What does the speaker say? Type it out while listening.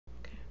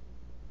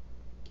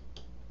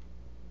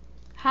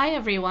Hi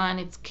everyone,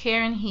 it's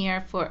Karen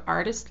here for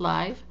Artist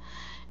Live,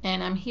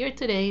 and I'm here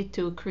today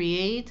to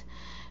create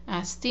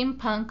a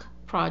steampunk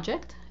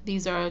project.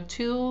 These are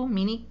two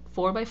mini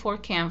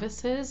 4x4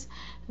 canvases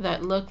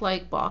that look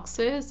like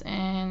boxes,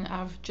 and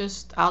I've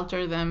just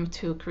altered them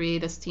to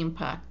create a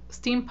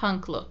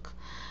steampunk look.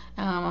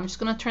 I'm just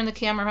going to turn the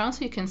camera around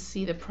so you can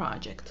see the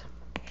project.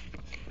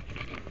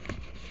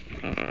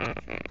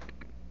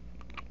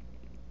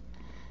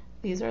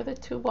 These are the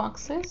two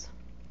boxes.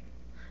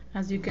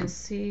 As you can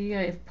see,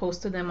 I've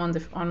posted them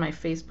on my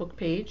Facebook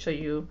page,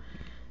 so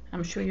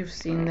I'm sure you've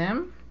seen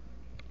them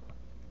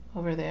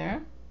over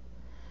there.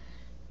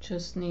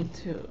 Just need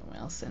to,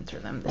 well, center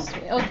them this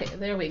way. Okay,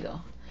 there we go.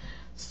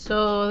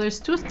 So there's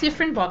two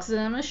different boxes,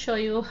 and I'm going to show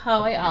you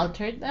how I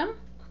altered them.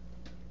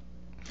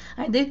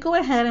 I did go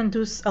ahead and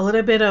do a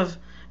little bit of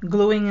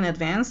gluing in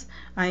advance.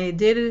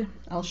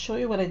 I'll show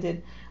you what I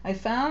did. I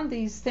found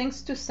these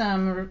thanks to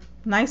some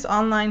nice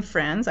online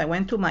friends. I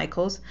went to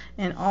Michael's,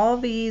 and all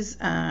these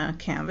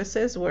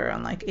canvases were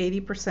on like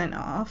 80%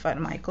 off at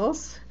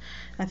Michael's.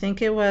 I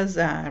think it was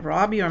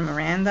Robbie or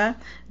Miranda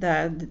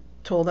that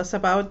told us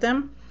about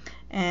them,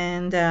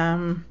 and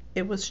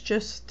it was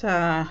just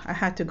I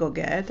had to go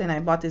get, and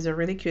I bought these. Are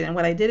really cute. And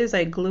what I did is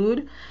I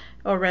glued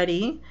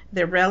already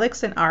the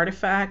relics and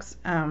artifacts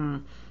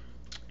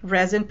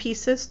resin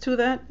pieces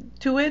to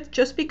it,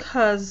 just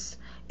because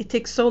it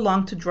takes so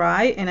long to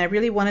dry, and I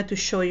really wanted to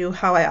show you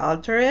how I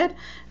alter it.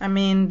 I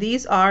mean,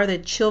 these are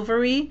the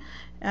chivalry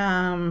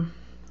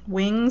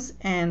wings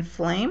and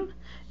flame,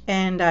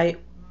 and I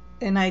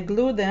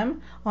glued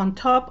them on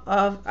top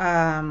of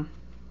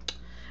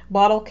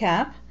bottle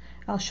cap.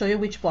 I'll show you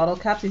which bottle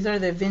cap. These are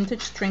the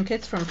vintage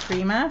trinkets from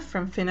Prima,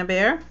 from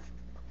Finnabair.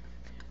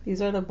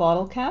 These are the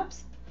bottle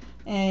caps,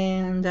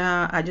 and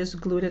I just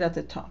glued it at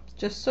the top,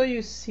 just so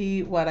you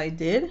see what I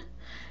did.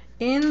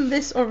 In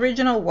this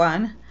original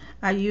one,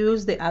 I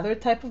used the other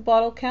type of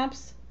bottle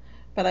caps,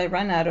 but I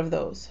ran out of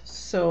those,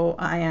 so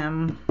I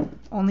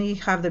only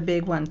have the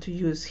big one to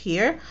use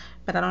here,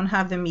 but I don't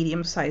have the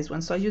medium sized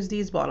one, so I use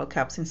these bottle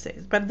caps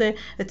instead. But the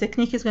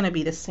technique is going to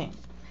be the same.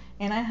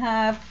 And I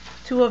have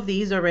two of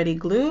these already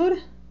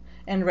glued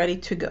and ready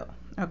to go.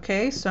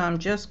 Okay, so I'm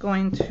just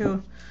going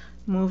to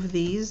move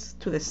these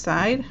to the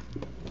side,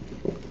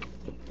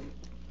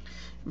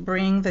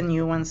 bring the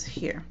new ones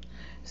here.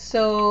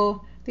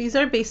 So these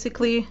are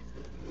basically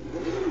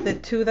the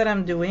two that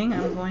I'm doing.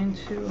 I'm going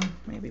to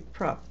maybe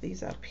prop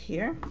these up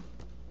here.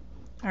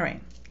 All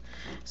right,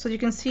 so you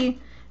can see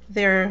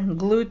they're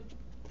glued.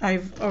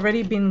 They've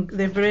already been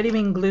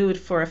glued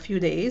for a few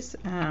days.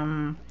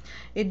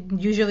 It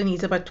usually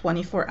needs about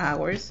 24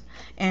 hours.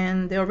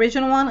 And the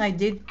original one, I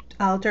did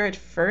alter it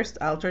first,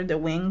 altered the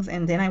wings,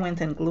 and then I went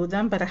and glued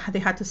them, but they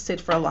had to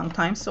sit for a long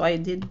time, so I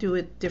did do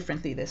it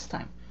differently this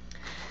time.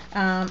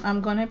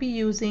 I'm going to be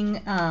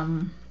using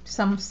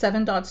some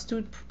 7 Dot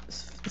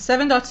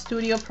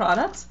Studio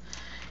products,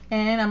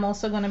 and I'm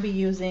also going to be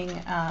using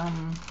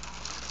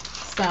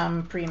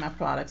some Prima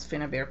products,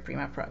 Finnabair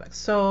Prima products.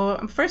 So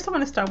first I'm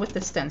going to start with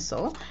the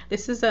stencil.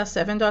 This is a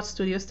 7 Dot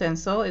Studio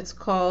stencil. It's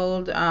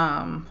called,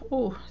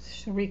 oh,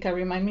 Sharika,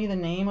 remind me the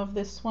name of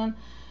this one.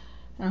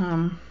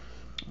 Oh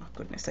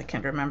goodness, I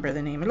can't remember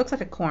the name. It looks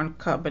like a corn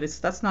cob, but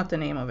that's not the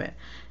name of it.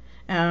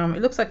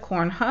 It looks like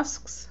corn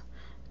husks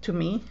to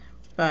me,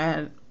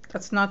 but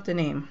that's not the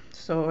name.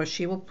 So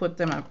she will put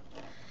them up.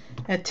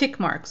 Tick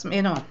marks,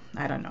 you know,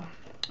 I don't know.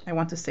 I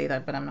want to say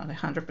that, but I'm not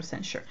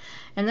 100% sure.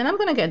 And then I'm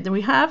gonna get,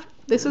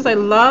 I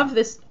love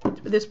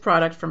this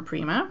product from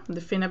Prima,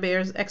 the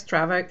Finnabair's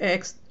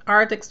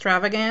Art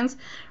Extravagance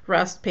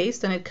Rust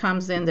Paste, and it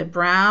comes in the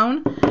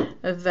brown,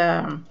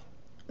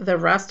 the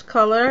rust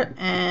color,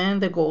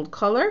 and the gold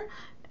color.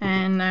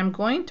 And I'm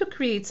going to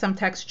create some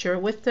texture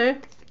with the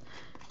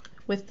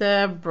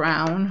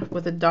brown,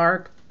 with the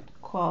dark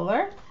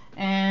color,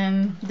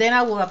 and then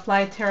I will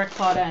apply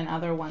terracotta and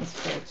other ones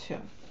there too.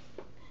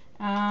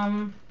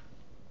 I'm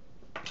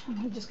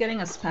just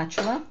getting a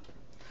spatula.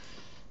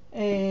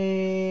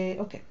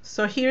 Okay,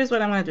 so here's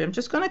what I'm going to do. I'm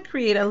just going to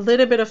create a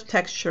little bit of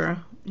texture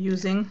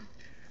using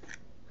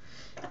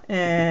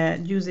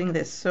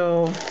this.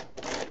 So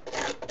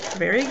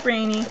very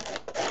grainy.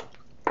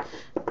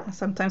 I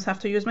sometimes have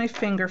to use my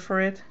finger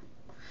for it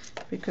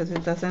because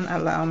it doesn't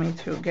allow me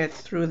to get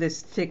through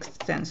this thick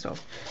stencil.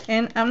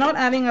 And I'm not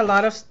adding a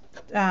lot of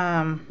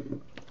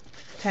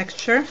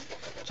texture,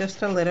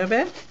 just a little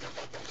bit,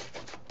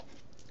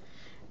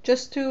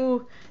 just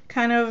to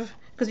kind of,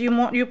 because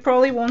you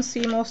probably won't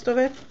see most of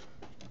it.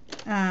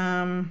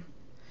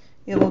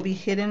 It will be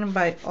hidden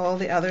by all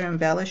the other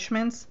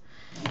embellishments,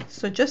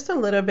 so just a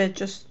little bit,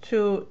 just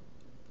to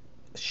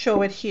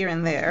show it here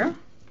and there.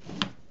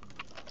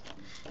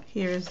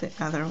 Here's the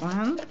other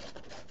one.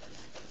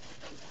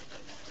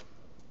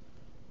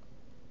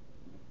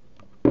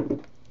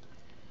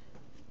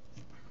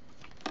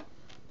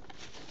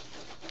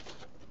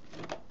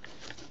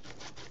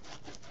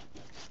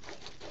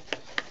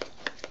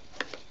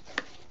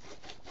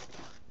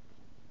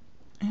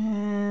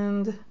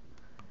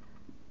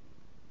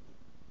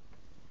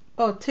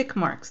 Oh, tick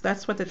marks.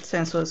 That's what the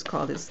stencil is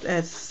called.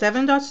 It's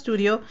 7 Dot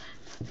Studio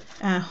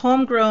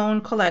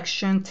Homegrown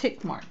Collection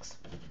tick marks.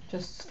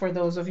 Just for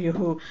those of you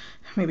who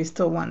may be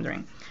still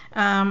wondering.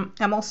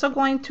 I'm also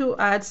going to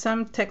add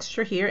some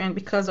texture here, and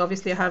because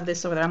obviously I have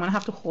this over there, I'm going to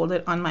have to hold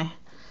it on my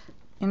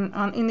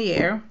in the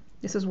air.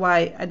 This is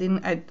why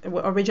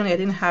originally I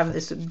didn't have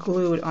this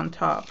glued on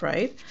top,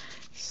 right?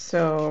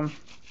 So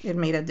it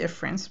made a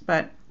difference,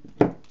 but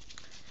I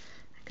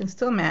can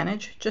still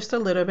manage just a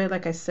little bit,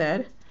 like I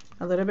said,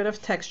 a little bit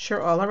of texture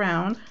all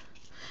around,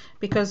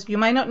 because you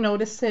might not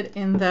notice it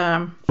in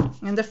the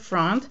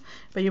front,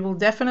 but you will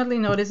definitely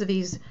notice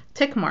these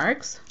tick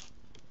marks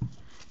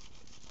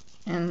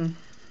and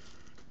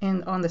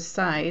on the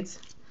sides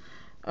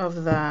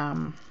of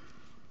the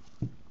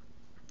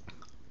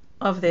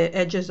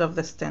edges of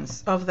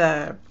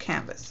the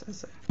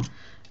canvas.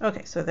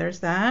 Okay, so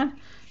there's that.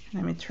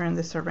 Let me turn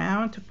this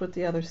around to put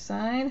the other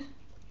side.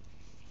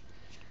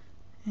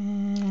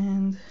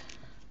 And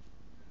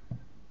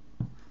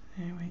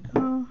there we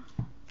go.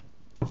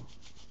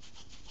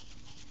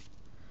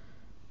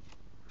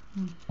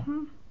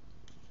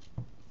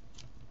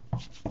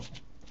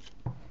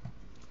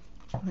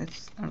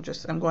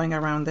 I'm going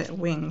around the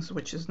wings,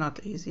 which is not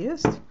the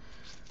easiest. There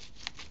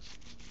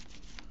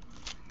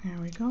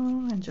we go,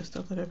 and just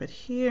a little bit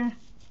here.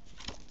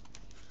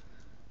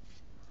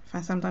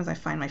 Sometimes I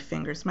find my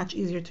fingers much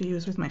easier to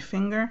use with my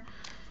finger.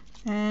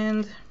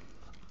 And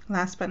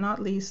last but not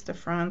least, the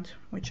front,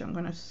 which I'm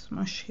going to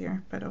smush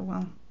here, but oh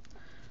well.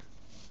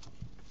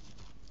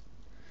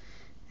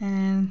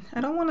 And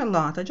I don't want a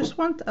lot. I just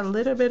want a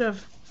little bit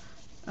of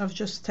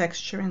just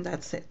texture, and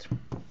that's it.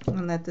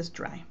 And let this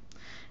dry.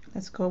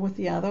 Let's go with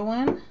the other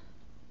one,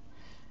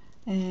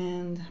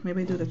 and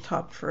maybe do the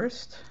top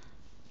first.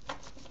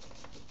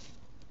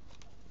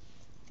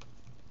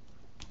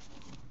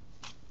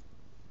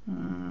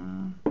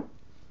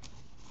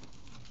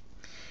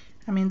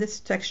 I mean, this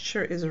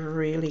texture is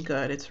really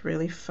good. It's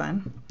really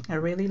fun. I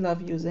really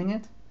love using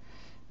it.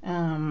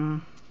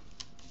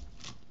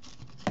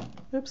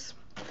 Oops.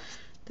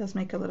 It does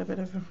make a little bit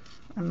of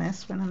a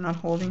mess when I'm not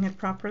holding it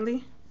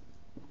properly.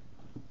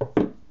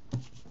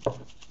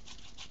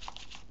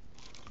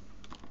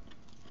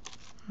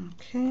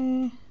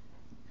 Okay.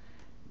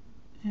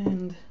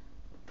 And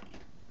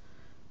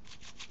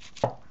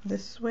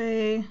this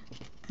way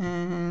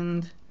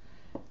and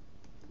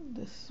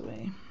this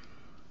way.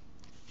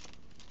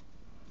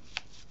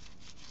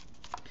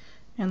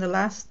 And the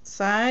last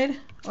side,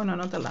 oh no,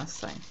 not the last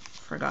side.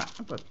 Forgot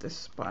about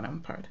this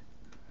bottom part.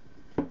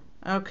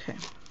 Okay.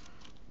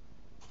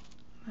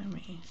 Let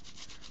me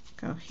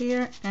go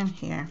here and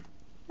here.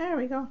 There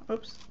we go.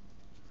 Oops.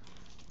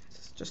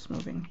 It's just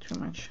moving too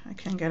much. I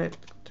can't get it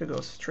to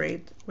go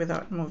straight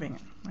without moving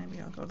it. Maybe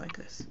I'll go like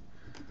this.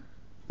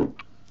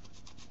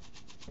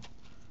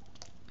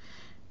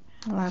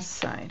 Last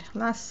side.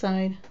 Last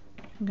side.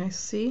 You guys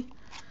see?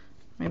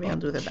 Maybe I'll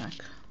do the back.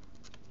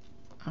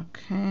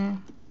 Okay.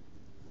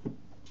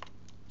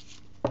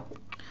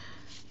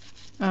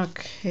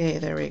 Okay,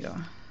 there we go.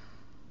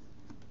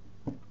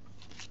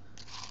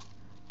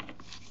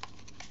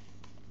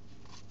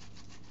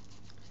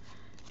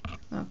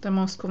 Not the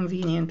most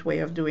convenient way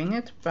of doing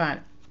it, but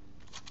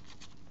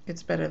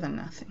it's better than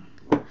nothing.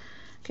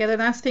 Okay, the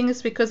last thing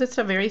is, because it's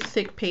a very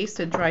thick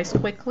paste, it dries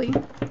quickly,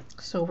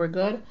 so we're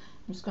good.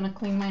 I'm just going to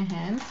clean my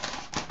hands.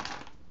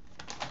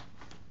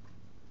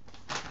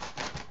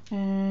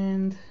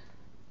 And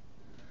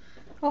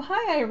oh,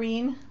 hi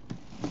Irene.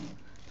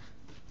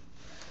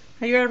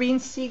 Are you Irene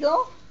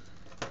Siegel?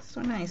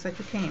 So nice that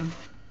you came.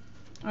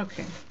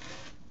 Okay.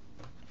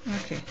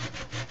 Okay.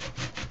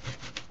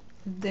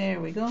 There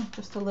we go.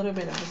 Just a little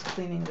bit. I'm just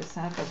cleaning this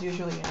up, as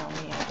usually, you know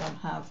me, I don't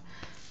have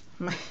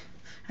my,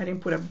 I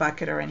didn't put a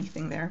bucket or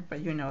anything there,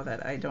 but you know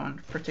that I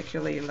don't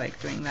particularly like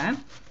doing that.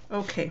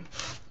 Okay.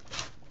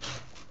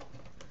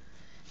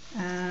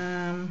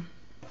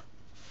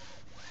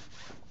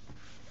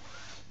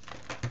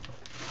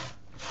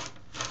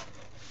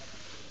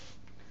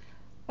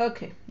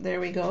 Okay,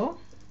 there we go.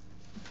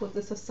 Put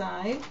this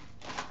aside.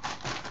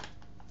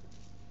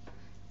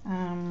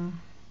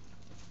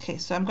 Okay,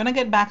 so I'm gonna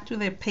get back to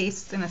the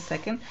paste in a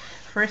second.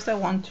 First, I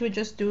want to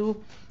just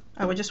do,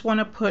 I would just want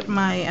to put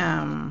my,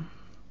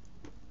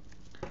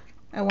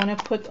 I want to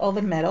put all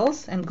the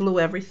metals and glue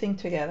everything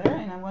together,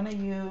 and I'm going to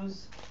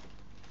use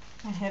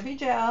a heavy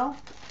gel,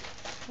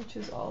 which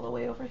is all the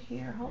way over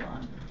here. Hold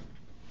on.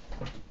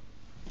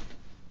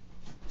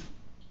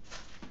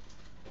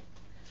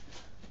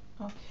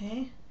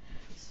 Okay,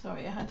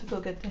 sorry, I had to go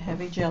get the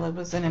heavy gel. It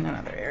was in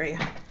another area.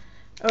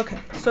 Okay,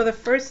 so the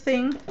first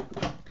thing,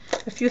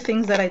 a few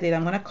things that I did,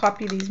 I'm going to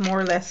copy these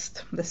more or less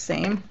the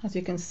same. As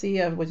you can see,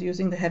 I was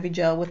using the heavy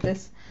gel with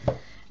this.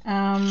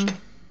 Let's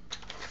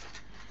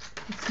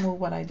move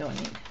what I don't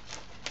need.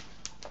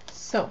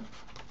 So,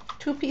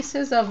 2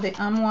 pieces of the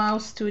Wow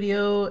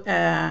Studio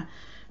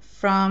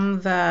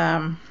from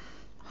the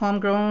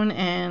Homegrown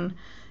and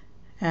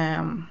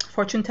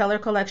Fortune Teller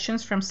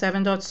collections from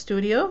 7 Dot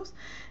Studios.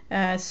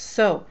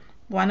 So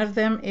one of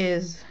them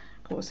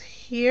goes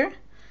here,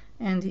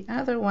 And the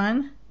other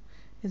one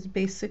is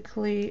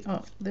basically,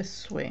 oh,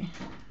 this way.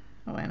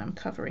 Oh, and I'm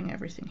covering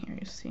everything here,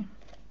 you see.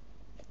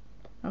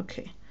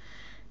 Okay,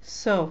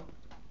 so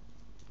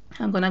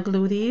I'm gonna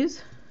glue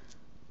these.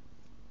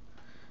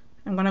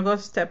 I'm gonna go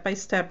step by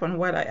step on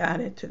what I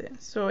added to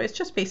this. So it's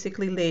just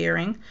basically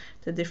layering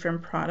the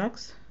different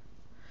products.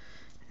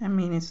 I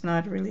mean, it's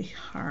not really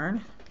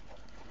hard.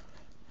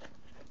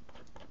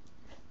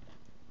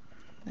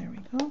 There we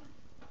go.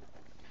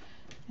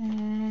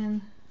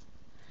 And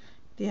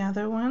the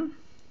other one.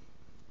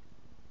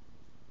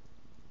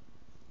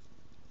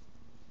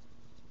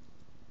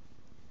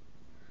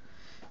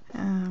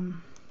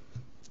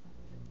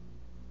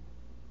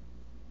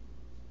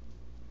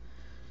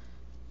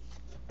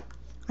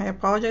 I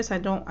apologize, I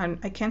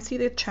can't see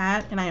the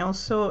chat, and I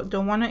also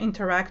don't want to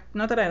interact,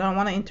 not that I don't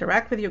want to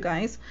interact with you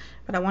guys,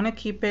 but I want to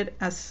keep it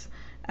as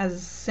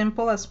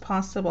simple as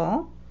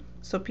possible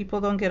so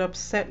people don't get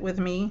upset with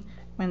me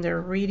when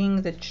they're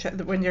reading the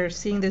chat, when they're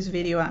seeing this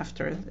video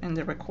after in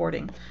the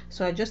recording.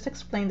 So I just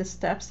explained the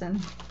steps, and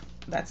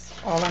that's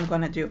all I'm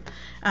going to do.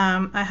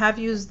 I have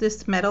used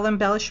this metal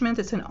embellishment.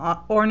 It's an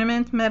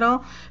ornament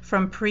metal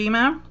from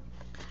Prima.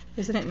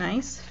 Isn't it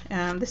nice?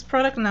 This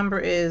product number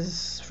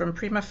is from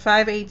Prima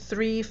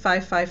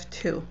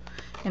 583552,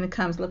 and it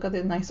comes, look at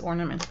the nice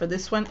ornaments, but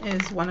this one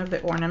is one of the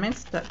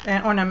ornaments that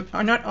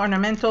not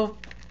ornamental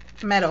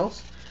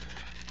metals.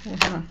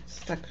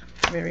 Stuck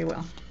very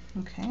well.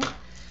 Okay,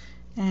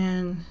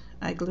 and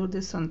I glued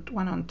this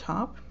one on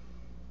top,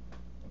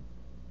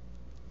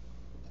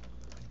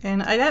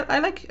 and I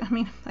like, I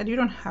mean, you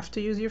don't have to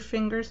use your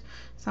fingers.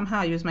 Somehow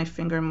I use my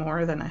finger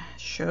more than I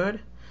should,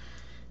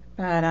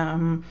 but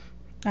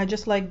I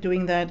just like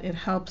doing that. It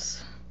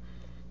helps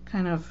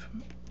kind of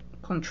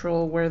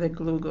control where the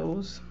glue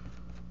goes.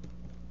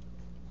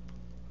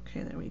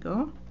 Okay, there we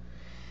go.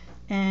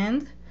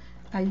 And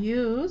I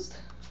used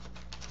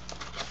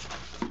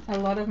a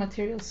lot of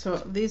materials. So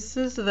this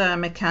is the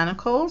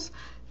mechanicals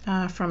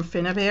from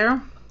Finnabair.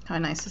 How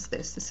nice is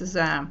this? This is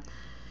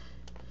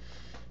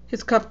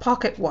it's called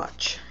pocket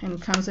watch, and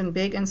it comes in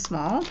big and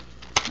small.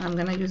 I'm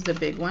gonna use the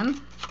big one.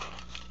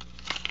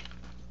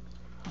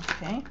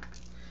 Okay.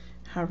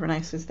 How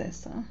nice is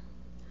this, huh?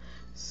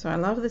 So I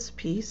love this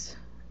piece,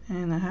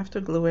 and I have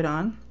to glue it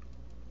on.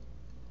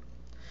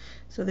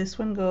 So this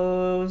one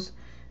goes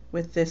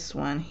with this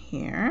one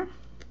here.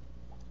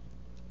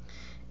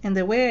 And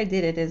the way I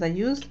did it is I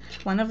used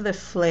one of the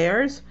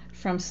flares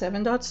from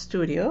 7 Dot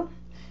Studio,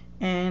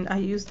 and I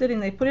used it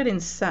and I put it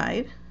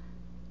inside.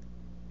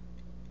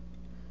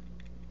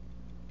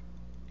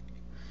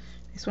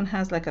 This one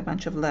has like a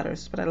bunch of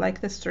letters, but I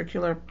like the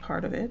circular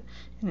part of it,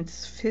 and it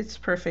fits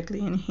perfectly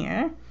in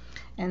here.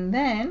 And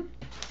then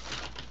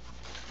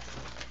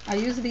I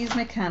use these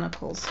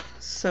mechanicals.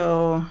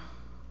 So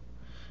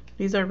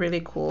these are really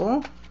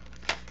cool.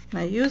 And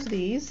I use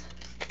these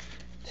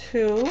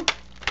to,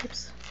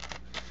 oops,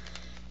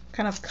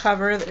 kind of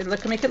cover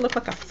it, make it look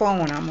like a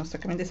phone almost.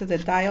 Like, I mean, this is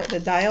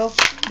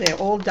the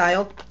old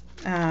dial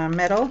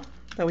metal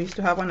that we used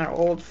to have on our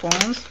old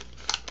phones.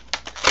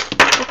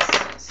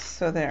 Oops.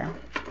 So there.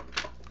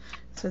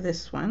 So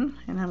this one,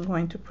 and I'm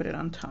going to put it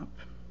on top.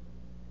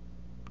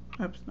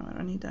 Oops, no, I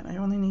don't need that. I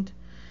only need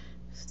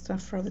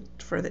stuff for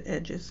the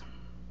edges.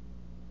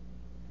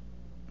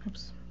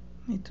 Oops,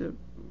 need to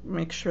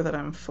make sure that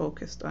I'm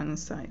focused on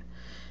inside.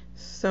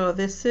 So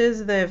this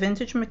is the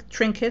vintage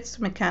trinkets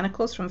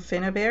mechanicals from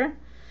Finnabair,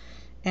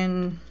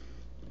 and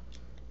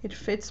it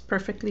fits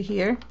perfectly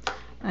here.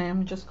 I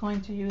am just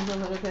going to use a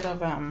little bit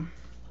of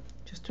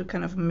just to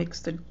kind of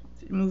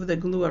move the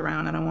glue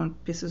around. I don't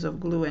want pieces of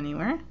glue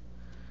anywhere.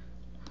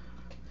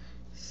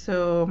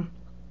 So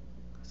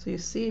you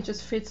see, it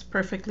just fits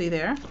perfectly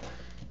there.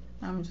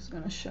 I'm just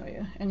going to show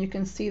you, and you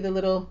can see the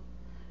little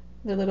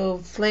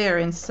flare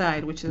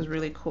inside, which is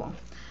really cool.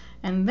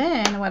 And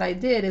then what I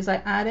did is I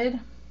added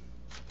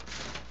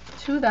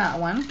to that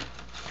one,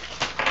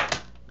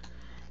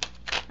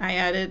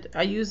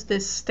 I used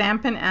this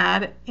Stamp and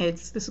Add.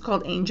 This is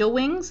called Angel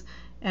Wings,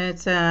 and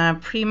it's a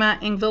Prima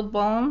Ingvild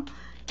Balm,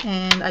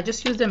 and I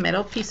just used the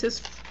metal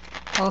pieces,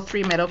 all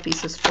 3 metal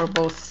pieces for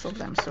both of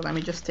them. So let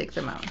me just take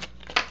them out.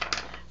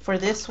 For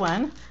this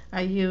one,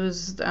 I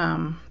used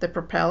the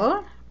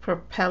propeller.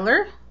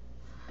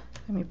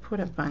 Let me put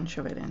a bunch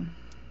of it in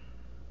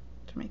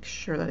to make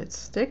sure that it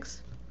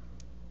sticks.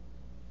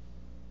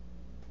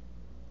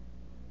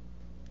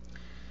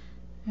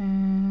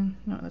 And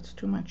no, that's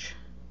too much.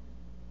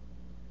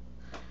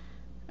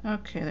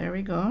 Okay, there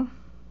we go.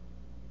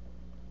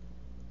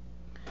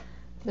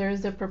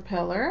 There's the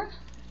propeller.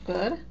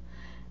 Good.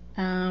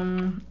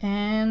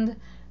 And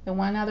the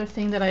one other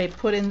thing that I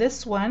put in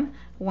this one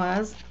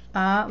was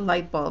a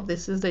light bulb.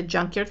 This is the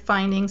Junkyard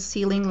Finding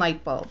ceiling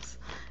light bulbs,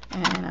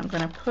 and I'm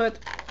gonna put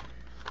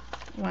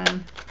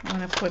one. I'm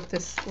gonna put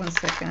this, 1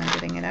 second, I'm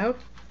getting it out.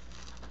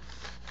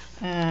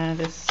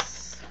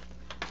 This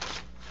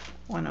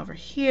one over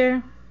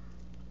here.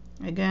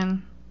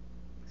 Again,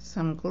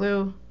 some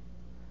glue,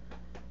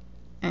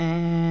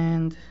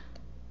 and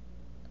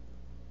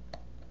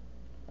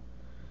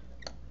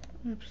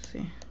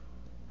oopsie,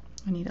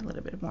 I need a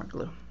little bit more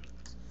glue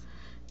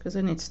because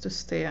it needs to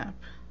stay up.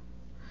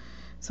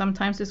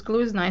 Sometimes this glue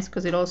is nice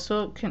because it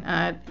also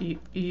can be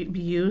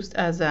used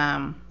as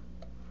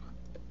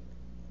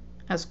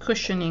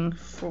cushioning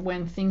for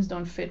when things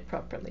don't fit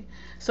properly.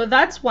 So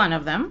that's one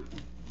of them,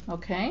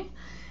 okay?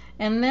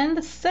 And then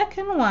the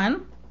second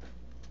one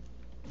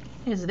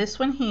is this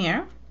one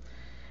here.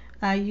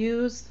 I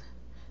use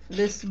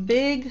this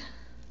big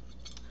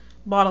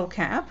bottle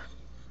cap.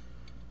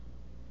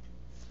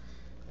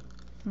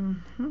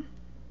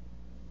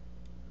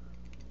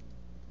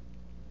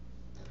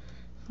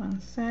 One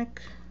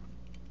sec.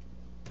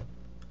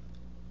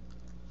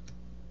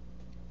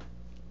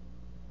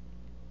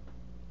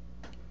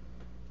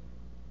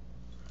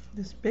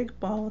 This big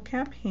bottle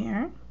cap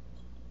here.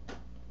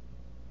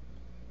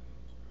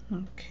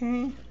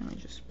 Okay, let me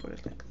just put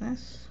it like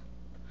this.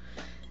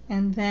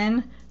 And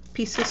then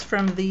pieces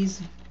from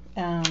these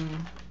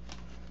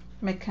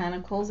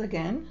mechanicals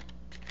again.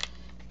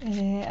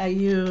 I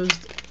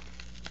used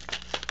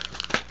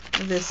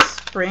this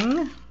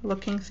spring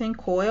looking thing,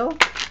 coil.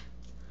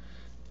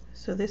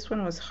 So this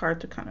one was hard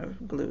to kind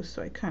of glue,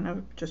 so I kind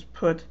of just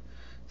put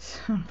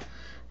some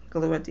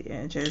glue at the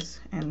edges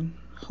and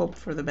hope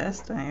for the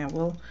best. I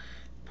will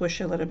push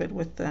a little bit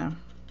with the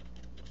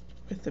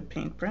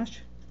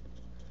paintbrush.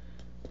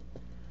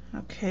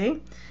 Okay,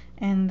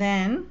 and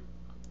then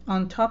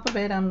on top of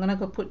it I'm gonna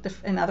go put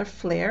another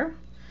flare,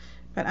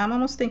 but I'm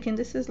almost thinking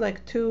this is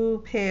like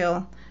too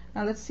pale.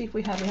 Now let's see if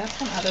we have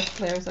some other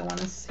flares. I want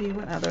to see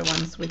what other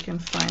ones we can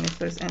find, if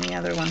there's any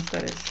other ones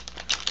that is.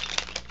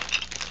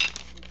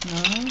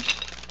 No.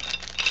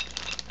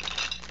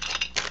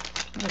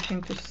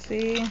 Looking to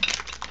see.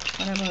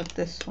 What about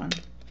this one?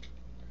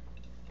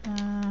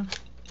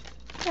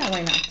 Yeah,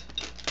 why not?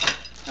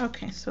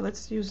 Okay, so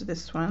let's use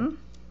this one.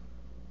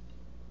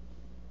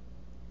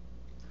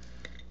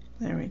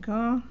 There we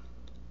go.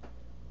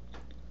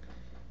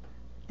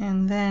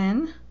 And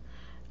then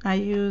I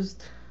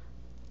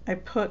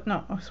put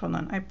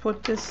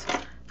this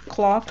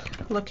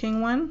clock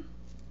looking one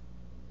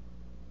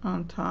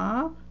on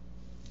top.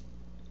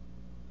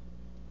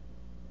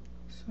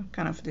 So it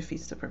kind of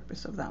defeats the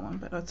purpose of that one,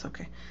 but that's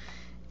okay.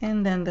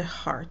 And then the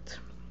heart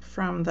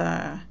from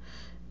the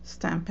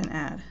Stamp and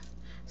Add.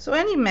 So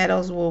any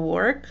metals will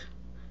work.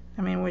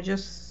 I mean, we're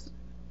just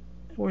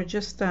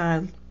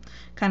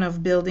kind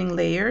of building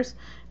layers.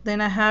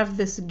 Then I have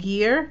this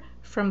gear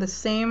from the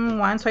same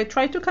one. So I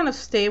try to kind of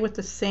stay with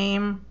the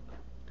same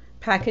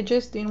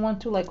packages. Didn't want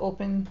to like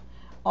open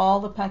all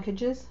the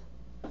packages.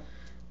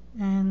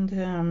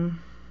 And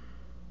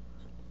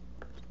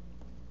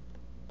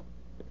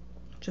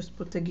just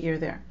put the gear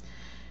there.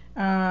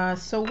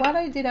 So what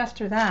I did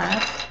after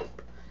that,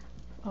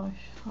 oh,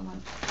 hold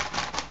on.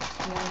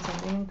 Yeah, I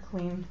didn't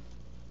clean.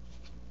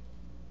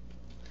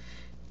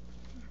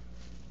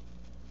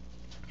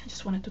 I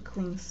just wanted to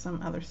clean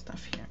some other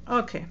stuff here.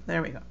 Okay,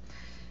 there we go.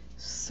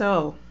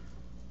 So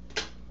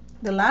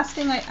the last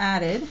thing I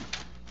added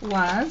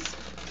was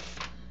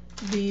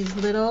these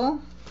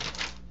little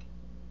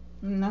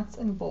nuts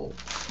and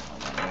bolts. Oh,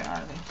 where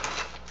are they?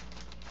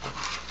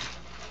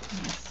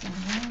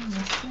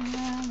 Missing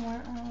them.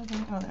 Where are they?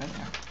 Oh, there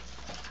they are.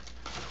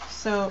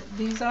 So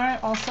these are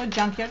also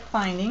junkyard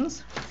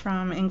bindings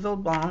from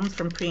Ingville Bonds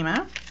from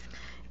Prima,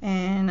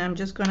 and I'm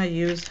just going to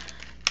use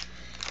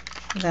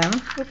them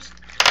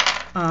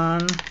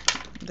on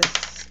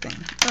this thing.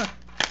 Oh,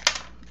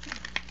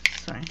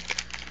 sorry,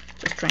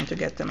 just trying to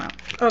get them out.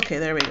 Okay,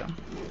 there we go.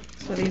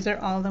 So these are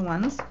all the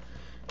ones.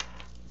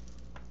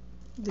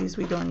 These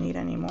we don't need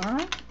anymore.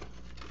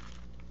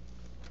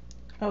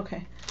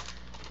 Okay,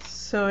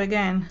 so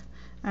again,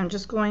 I'm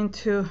just going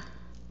to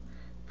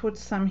put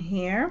some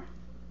here.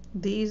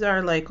 These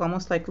are like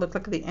almost like look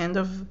like the end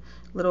of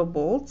little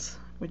bolts,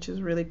 which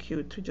is really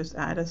cute to just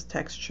add as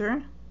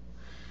texture.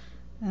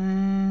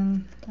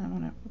 And I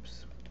want to,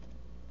 oops.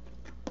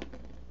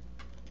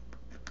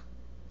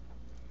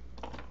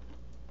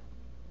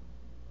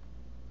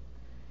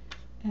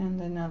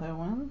 And another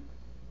one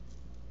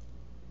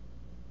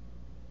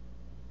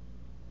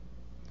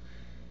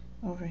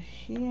over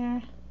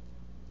here.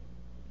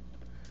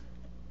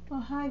 Oh,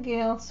 hi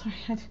Gail. Sorry.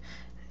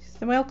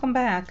 Welcome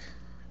back.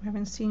 I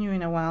haven't seen you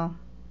in a while.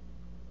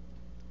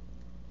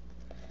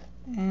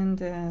 And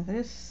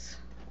this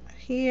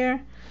here,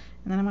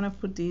 and then I'm gonna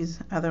put these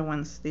other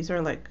ones. These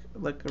are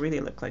really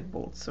look like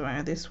bolts. So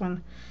this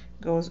one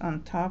goes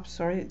on top.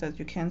 Sorry that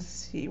you can't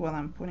see while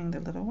I'm putting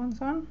the little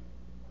ones on.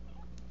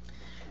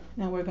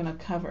 Now we're gonna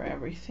cover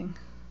everything.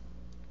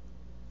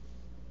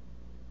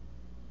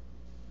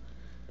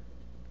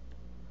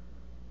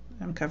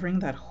 I'm covering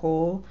that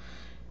hole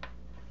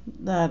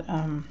that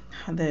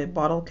the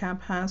bottle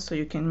cap has, so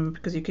you can,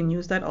 because you can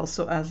use that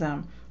also as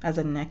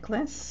a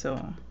necklace.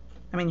 So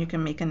I mean, you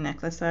can make a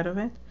necklace out of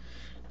it.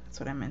 That's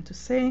what I meant to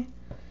say.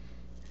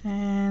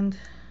 And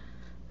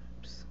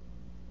oops,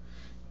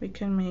 we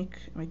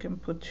can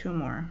put two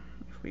more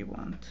if we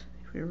want,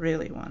 if we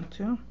really want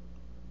to,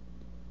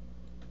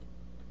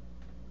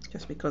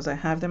 just because I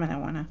have them and I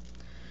want to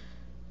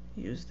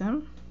use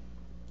them.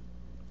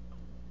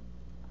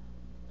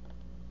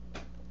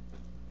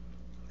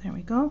 There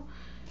we go.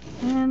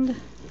 And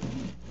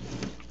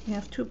we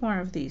have 2 more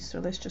of these, so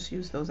let's just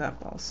use those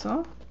up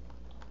also.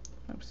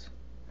 Oops.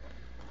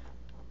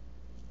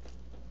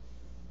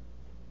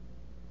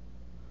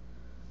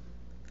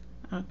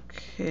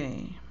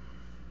 Okay,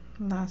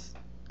 last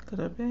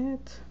little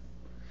bit.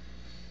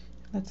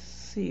 Let's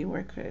see,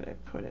 where could I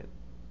put it?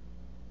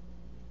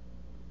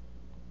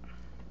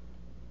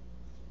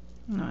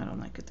 No, I don't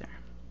like it there.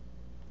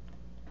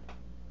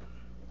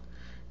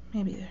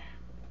 Maybe there.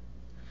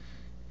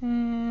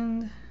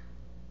 And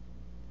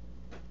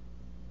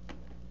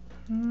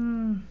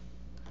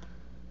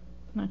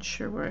not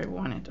sure where I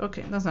want it.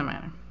 Okay, doesn't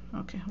matter.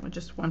 Okay, I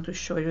just want to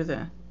show you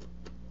the.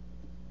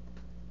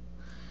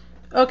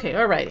 Okay,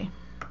 alrighty.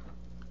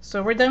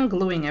 So we're done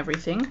gluing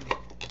everything.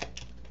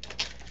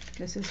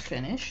 This is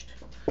finished.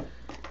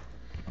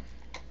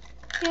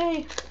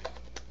 Yay.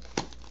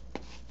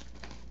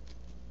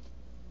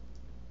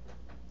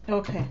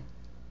 Okay,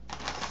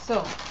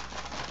 so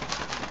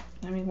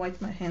let me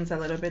wipe my hands a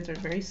little bit. They're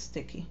very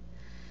sticky.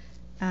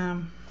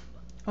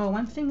 Oh,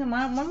 one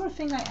more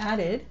thing I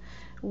added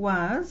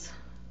was,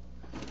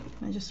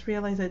 I just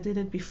realized I did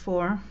it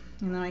before,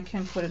 I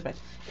can't put it back,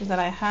 is that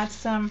I had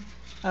some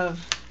of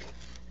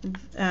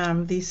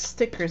these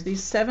stickers,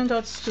 these 7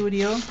 Dot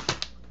Studio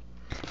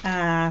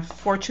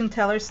fortune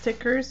teller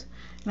stickers,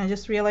 and I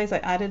just realized I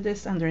added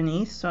this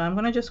underneath, so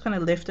I'm just gonna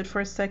lift it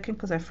for a second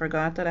because I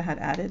forgot that I had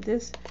added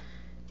this,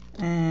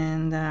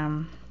 and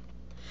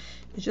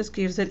it just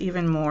gives it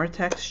even more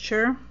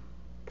texture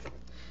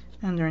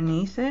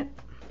underneath it.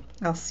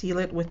 I'll seal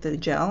it with the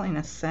gel in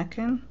a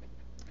second.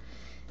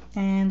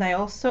 And I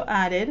also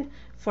added,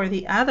 for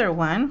the other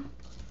one,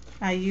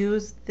 I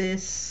used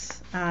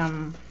this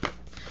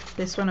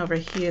this one over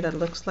here that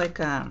looks like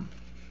how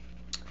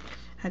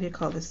do you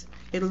call this?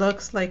 It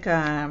looks like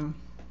a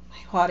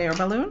hot air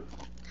balloon.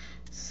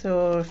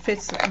 So it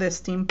fits the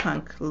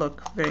steampunk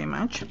look very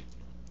much.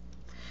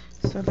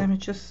 So let me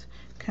just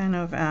kind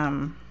of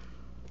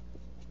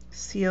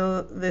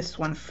seal this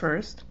one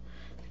first,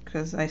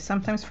 because I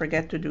sometimes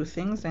forget to do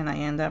things and I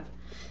end up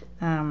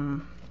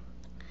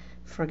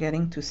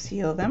forgetting to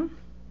seal them.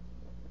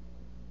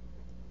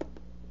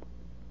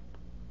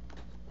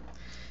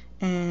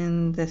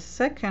 And the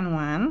second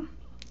one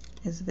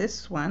is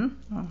this one.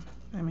 Oh,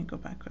 let me go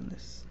back on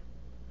this.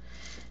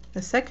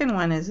 The second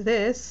one is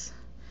this,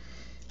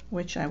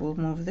 which I will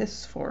move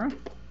this for,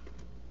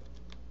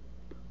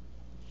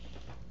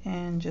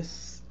 and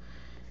just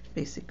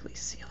basically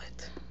seal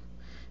it.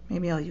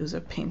 Maybe I'll use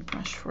a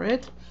paintbrush for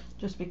it,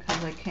 just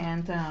because I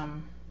can't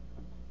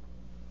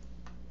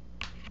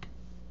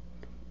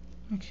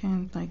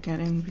like get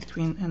in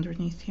between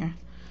underneath here.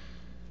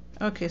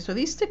 Okay, so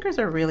these stickers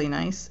are really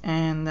nice,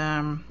 and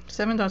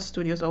 7 Dot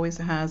Studios always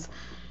has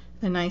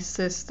the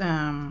nicest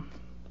how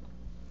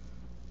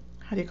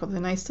do you call it? The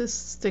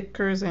nicest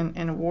stickers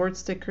and award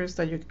stickers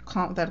that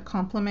that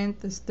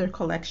complement their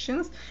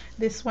collections.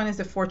 This one is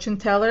the fortune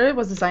teller. It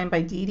was designed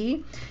by Dee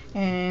Dee,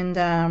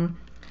 and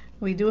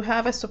we do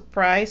have a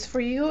surprise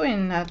for you.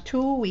 In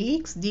 2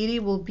 weeks, Dee Dee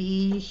will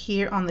be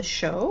here on the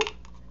show.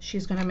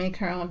 She's gonna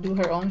do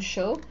her own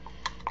show.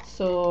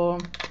 So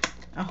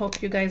I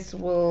hope you guys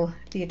will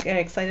be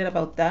excited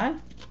about that.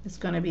 It's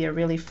gonna be a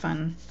really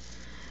fun.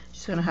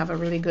 She's gonna have a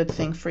really good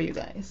thing for you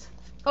guys.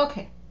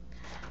 Okay,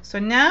 so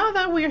now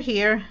that we're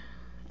here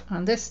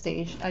on this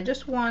stage, I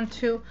just want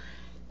to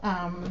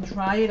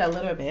dry it a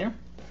little bit.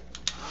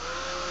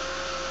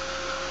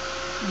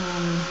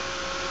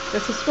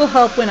 This will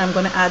help when I'm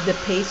going to add the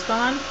paste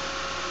on.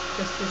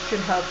 This should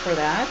help for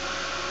that.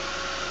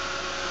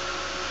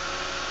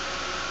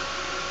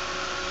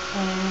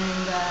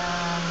 And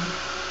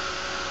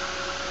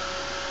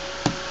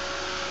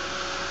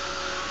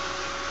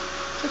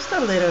just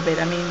a little bit.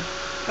 I mean,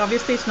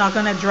 obviously it's not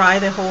going to dry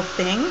the whole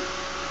thing,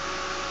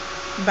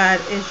 but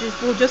it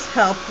will just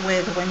help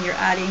with when you're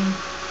adding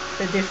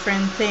the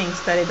different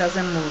things, that it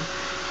doesn't move.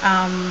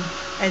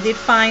 I did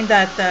find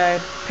that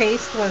the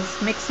paste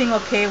was mixing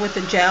okay with the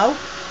gel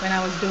when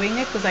I was doing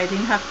it, because I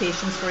didn't have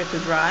patience for it to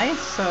dry,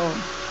 so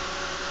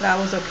that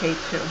was okay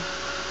too.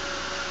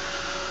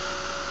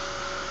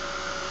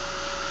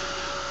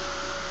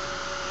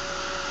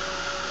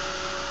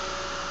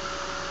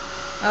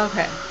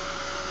 Okay.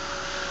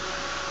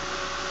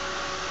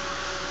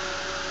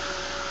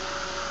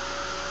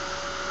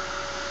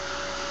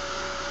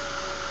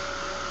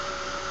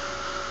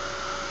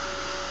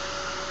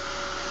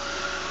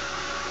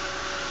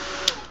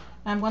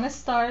 I'm going to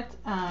start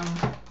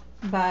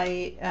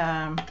by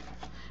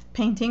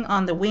painting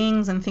on the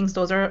wings and things.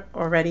 Those are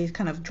already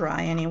kind of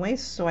dry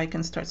anyways, so I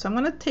can start. So I'm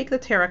going to take the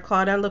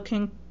terracotta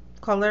looking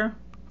color.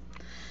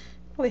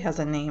 Probably has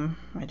a name,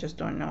 I just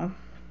don't know.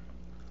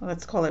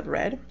 Let's call it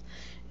red.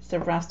 It's the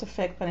Rust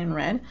Effect, but in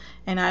red.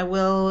 And I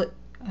will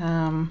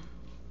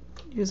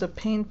use a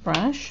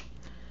paintbrush.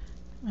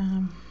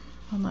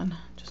 Hold on,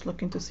 just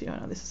looking to see. Oh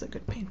no, this is a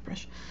good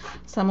paintbrush.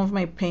 Some of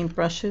my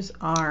paintbrushes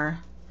are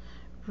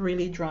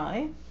really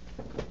dry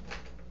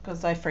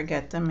because I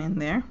forget them in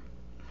there,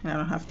 and I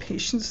don't have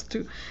patience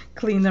to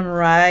clean them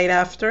right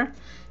after.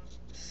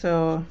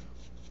 So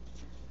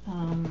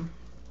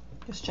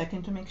Just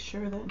checking to make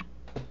sure that,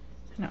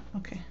 no,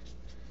 okay.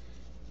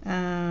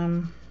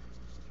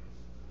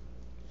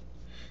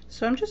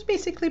 So I'm just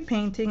basically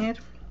painting it,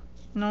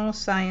 no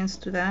science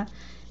to that.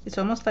 It's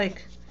almost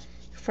like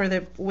for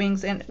the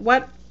wings. And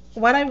what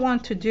I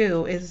want to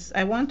do is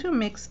I want to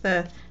mix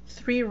the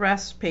 3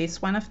 rust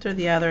paste one after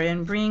the other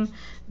and bring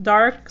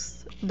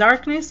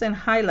darkness and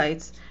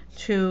highlights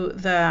to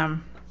the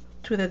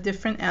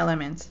different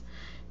elements.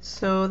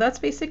 So that's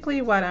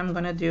basically what I'm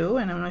gonna do,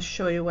 and I'm gonna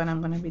show you what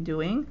I'm gonna be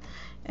doing.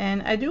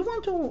 And I do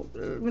want to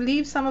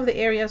leave some of the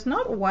areas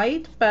not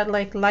white, but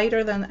like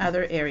lighter than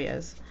other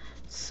areas.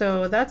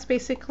 So that's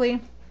basically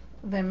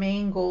the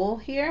main goal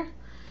here.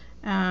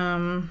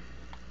 Don't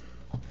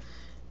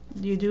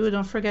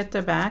forget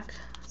the back.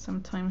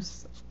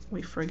 Sometimes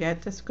we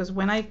forget this, because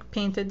when I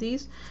painted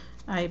these,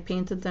 I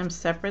painted them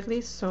separately,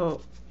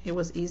 so it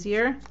was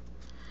easier.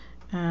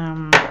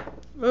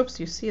 Oops,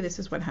 you see, this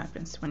is what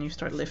happens when you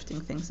start lifting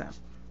things up.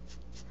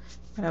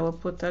 But I will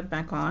put that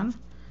back on.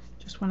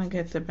 Just want to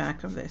get the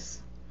back of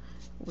these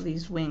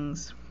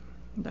wings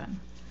done.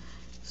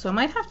 So I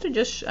might have to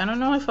just, I don't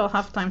know if I'll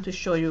have time to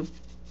show you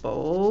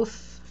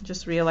both.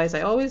 Just realize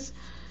I always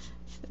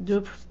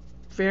do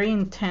very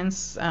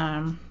intense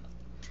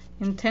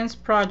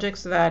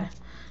projects that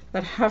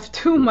have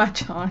too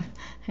much on,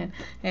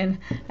 and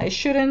I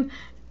shouldn't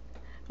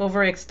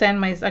overextend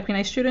myself. I mean,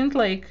 I shouldn't,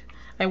 like,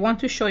 I want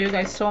to show you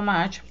guys so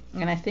much,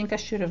 and I think I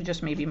should have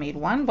just maybe made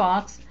 1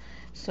 box,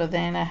 so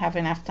then I have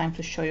enough time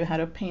to show you how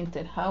to paint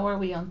it. How are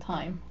we on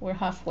time? We're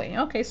halfway.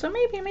 Okay, so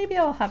maybe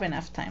I'll have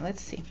enough time.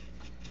 Let's see.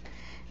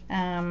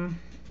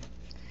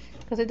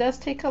 Because it does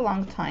take a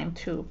long time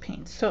to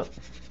paint. So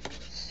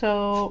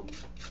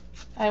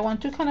I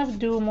want to kind of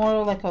do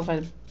more like of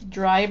a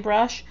dry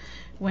brush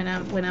when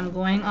I'm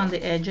going on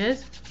the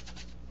edges.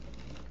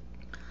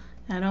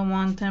 I don't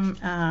want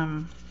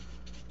them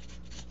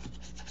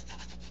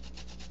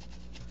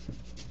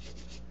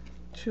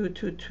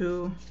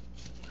too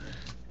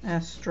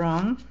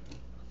strong,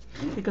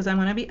 because I'm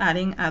going to be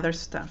adding other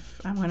stuff.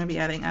 I'm going to be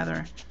adding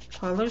other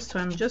colors, so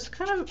I'm just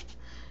kind of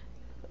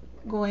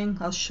going,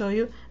 I'll show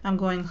you, I'm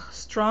going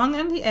strong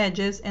on the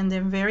edges and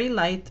then very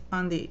light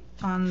in the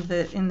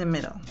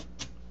middle.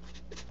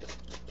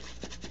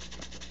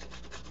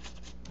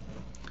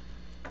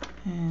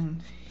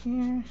 And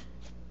here.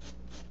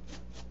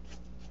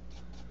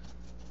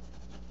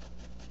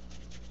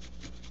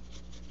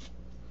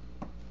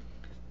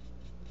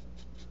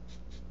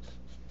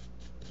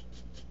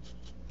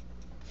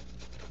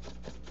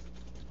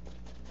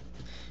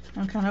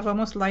 I'm kind of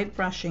almost light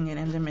brushing it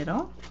in the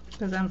middle,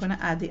 because I'm going to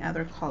add the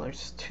other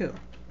colors too.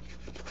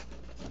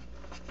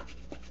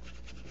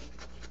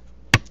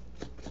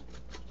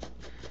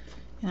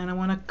 And I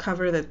want to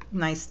cover the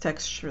nice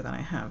texture that I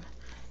have.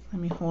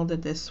 Let me hold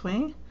it this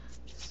way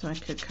so I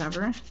could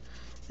cover.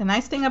 The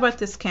nice thing about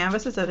this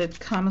canvas is that it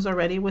comes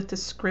already with the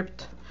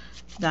script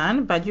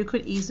done, but you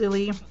could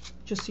easily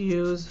just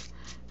use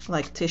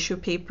like tissue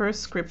paper,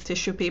 script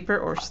tissue paper,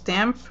 or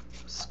stamp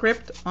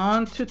script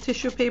onto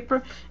tissue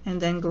paper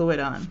and then glue it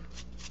on.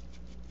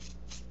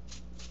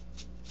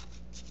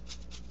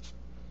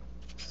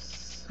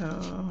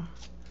 So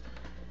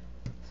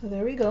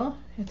there we go.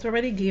 It's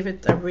already gave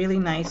it a really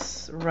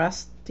nice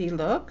rusty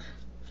look,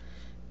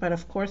 but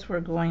of course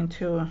we're going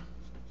to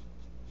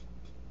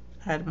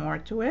add more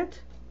to it.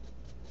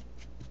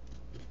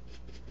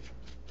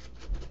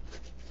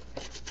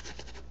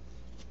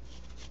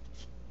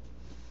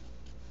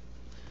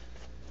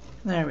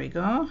 There we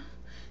go.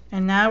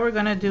 And now we're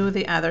going to do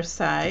the other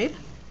side,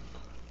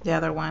 the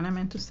other one I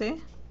meant to say.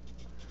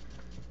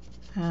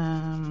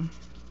 Did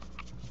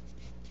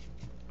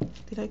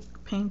I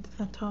paint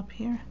the top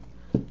here?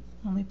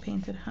 Only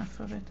painted half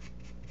of it.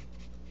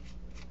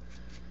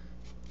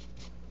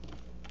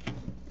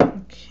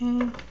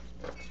 Okay.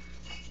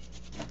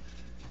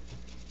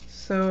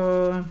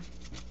 So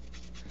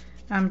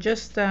I'm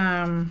just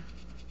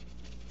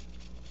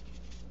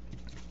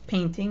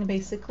painting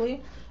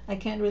basically. I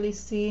can't really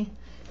see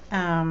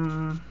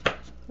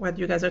what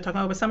you guys are talking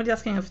about, but somebody's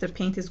asking if the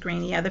paint is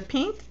grainy. Yeah, the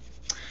paint,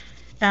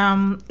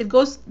 it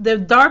goes, the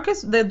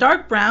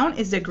dark brown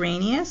is the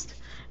grainiest,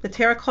 the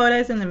terracotta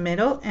is in the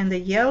middle, and the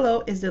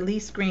yellow is the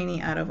least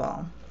grainy out of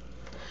all.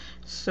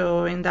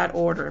 So in that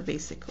order,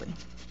 basically.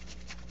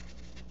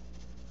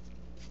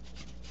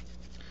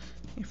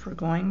 If we're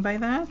going by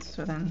that,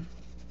 so then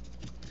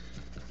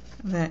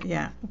that,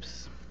 yeah,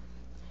 oops.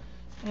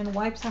 And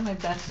wipes are my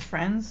best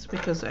friends,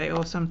 because I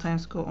will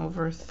sometimes go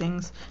over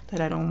things that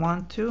I don't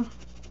want to.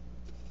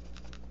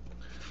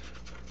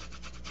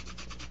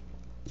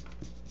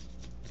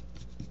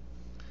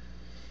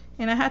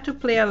 And I had to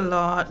play a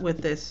lot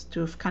with this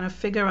to kind of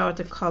figure out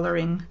the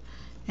coloring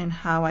and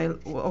how I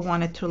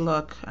want it to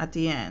look at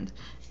the end.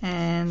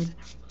 And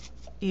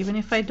even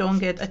if I don't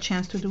get a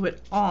chance to do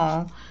it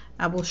all,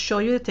 I will show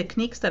you the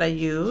techniques that I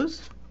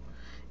use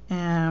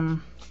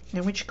and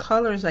which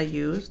colors I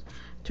used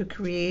to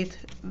create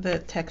the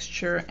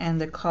texture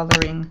and the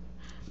coloring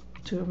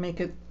to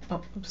make it,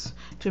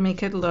 to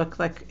make it look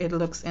like it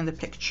looks in the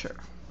picture.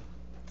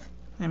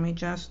 let me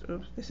just,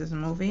 oops, this is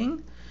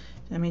moving.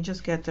 Let me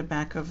just get the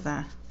back of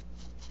the,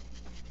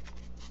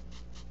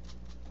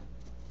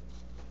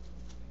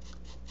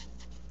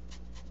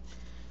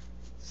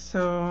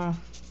 so,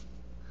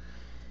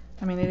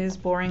 I mean, it is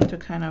boring to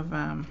kind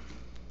of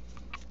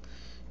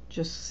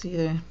just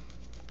see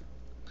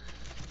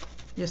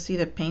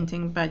the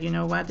painting, but you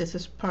know what? This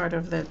is part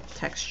of the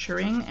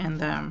texturing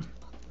and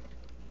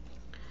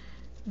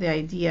the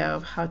idea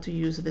of how to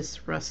use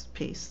this rust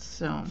paste.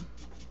 So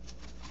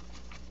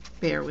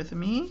bear with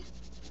me.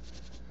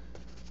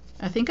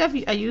 I think I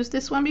used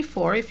this one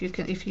before. If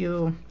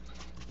you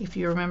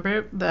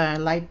remember the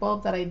light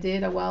bulb that I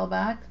did a while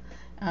back,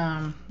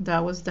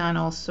 that was done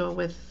also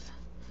with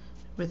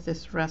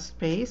this rust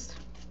paste.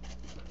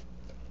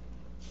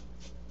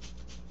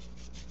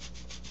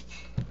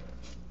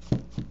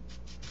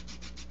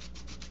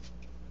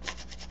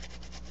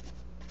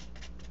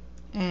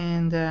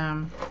 And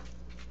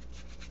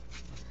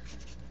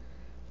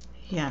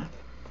yeah,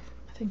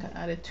 I think I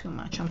added too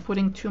much. I'm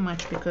putting too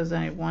much because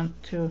I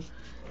want to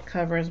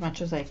cover as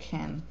much as I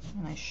can,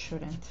 and I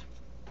shouldn't,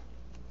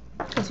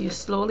 because you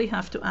slowly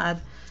have to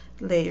add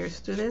layers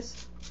to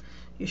this.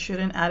 You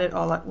shouldn't add it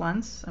all at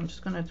once. I'm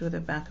just going to do the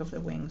back of the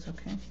wings,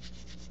 okay?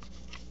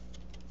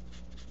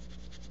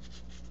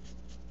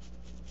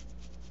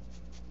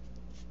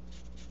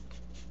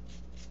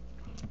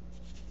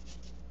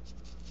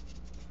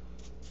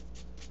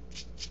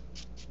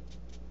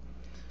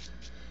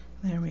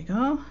 There we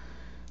go.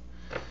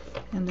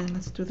 And then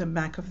let's do the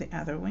back of the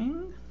other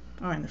wing,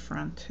 or in the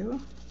front too.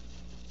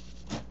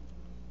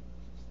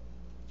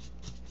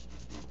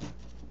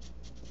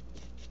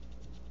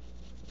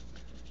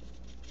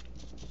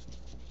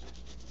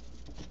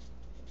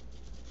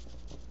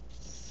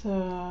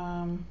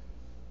 So,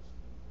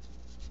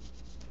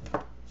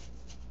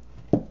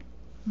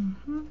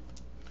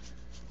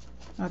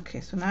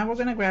 okay, so now we're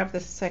going to grab the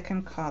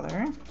second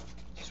color.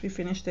 Just we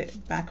finished the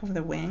back of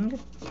the wing.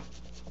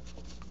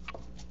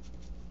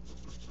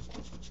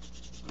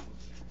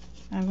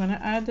 I'm going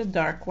to add the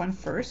dark one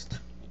first,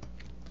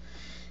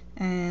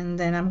 and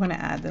then I'm going to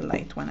add the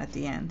light one at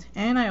the end.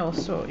 And I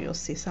also, you'll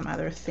see some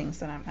other things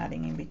that I'm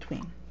adding in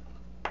between.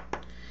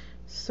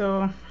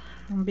 So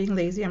I'm being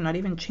lazy. I'm not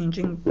even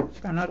changing,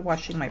 I'm not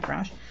washing my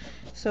brush.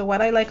 So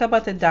what I like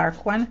about the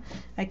dark one,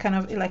 it kind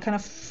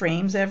of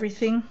frames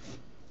everything.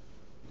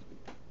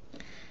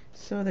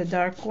 So the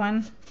dark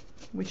one,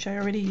 which I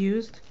already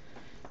used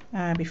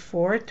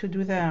before to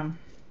do the,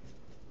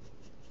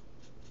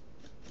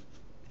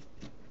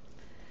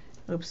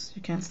 oops,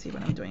 you can't see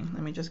what I'm doing.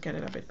 Let me just get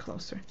it a bit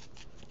closer.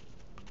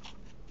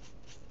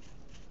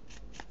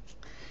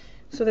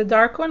 So the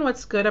dark one,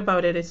 what's good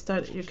about it is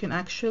that you can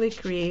actually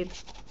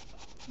create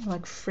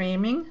like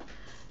framing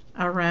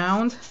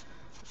around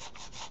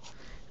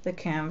the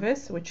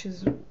canvas, which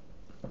is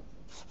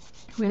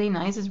really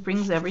nice. It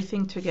brings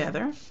everything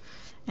together.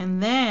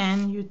 And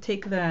then you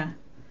take the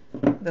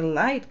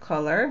light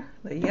color,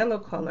 the yellow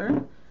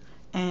color,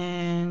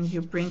 and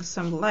you bring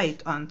some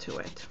light onto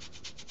it.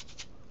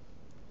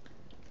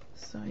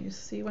 So you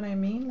see what I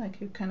mean? Like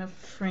you kind of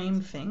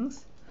frame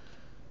things.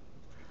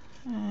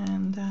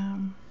 And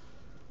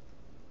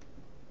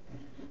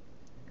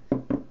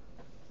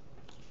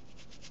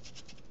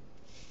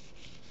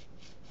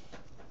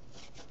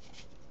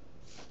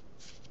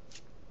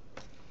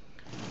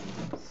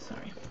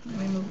sorry, let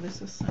me move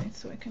this aside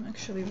so I can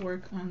actually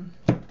work on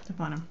the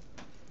bottom.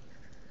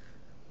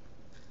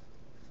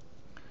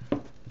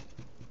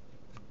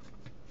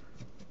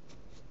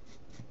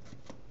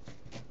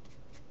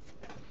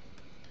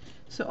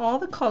 So all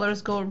the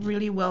colors go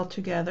really well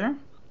together.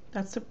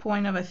 That's the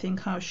point of, I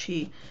think, how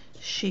she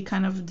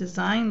kind of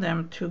designed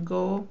them to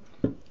go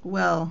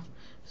well.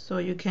 So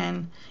you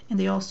can, and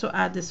they also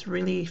add this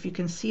really, if you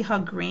can see how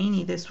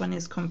grainy this one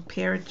is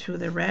compared to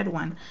the red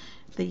one.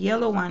 The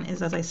yellow one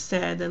is, as I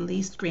said, the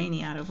least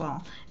grainy out of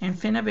all. And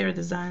Finnabair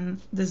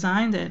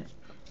designed it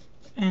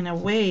in a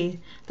way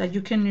that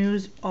you can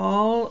use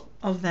all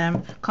of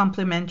them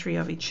complementary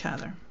of each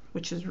other,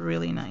 which is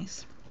really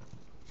nice.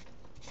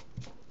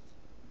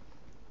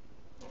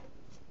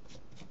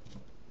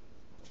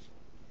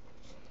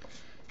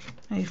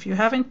 If you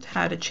haven't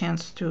had a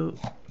chance to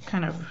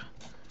kind of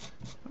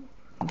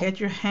get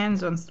your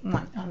hands on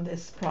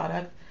this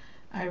product,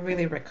 I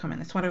really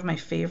recommend it. It's one of my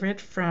favorite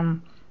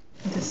from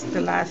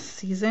the last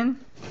season.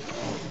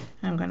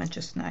 I'm gonna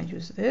just now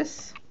use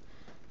this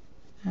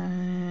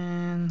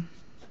and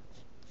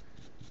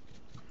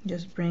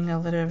just bring a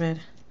little bit,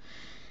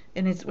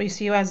 and it's, we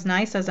see as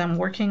nice as I'm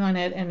working on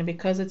it, and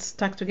because it's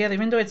stuck together,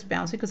 even though it's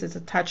bouncy because it's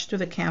attached to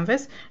the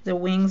canvas, the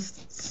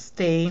wings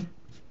stay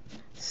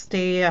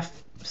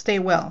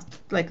well,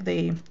 like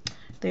they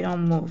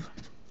don't move.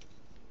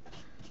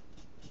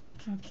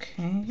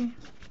 Okay.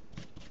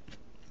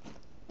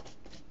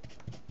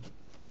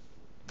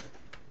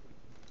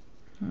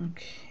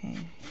 Okay,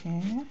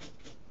 here.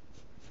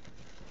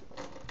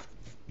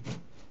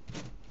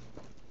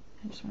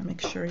 I just want to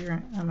make sure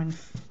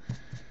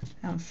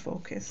I'm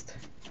focused.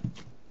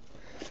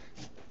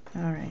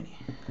 Alrighty.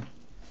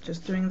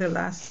 Just doing the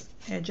last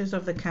edges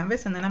of the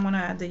canvas, and then I'm going to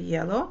add the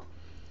yellow.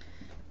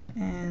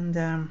 And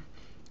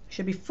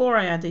actually, before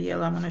I add the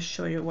yellow, I'm going to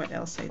show you what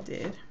else I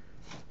did.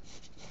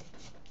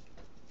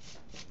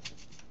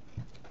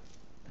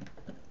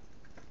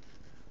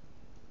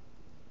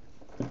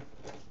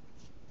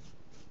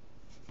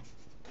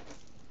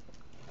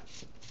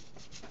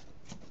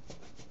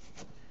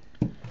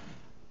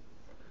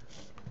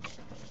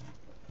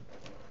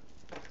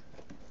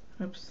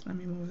 Oops, let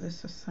me move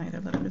this aside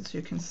a little bit so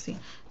you can see.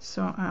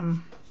 So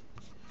I'm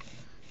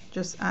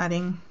just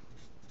adding.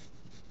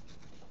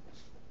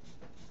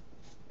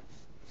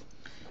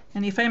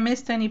 And if I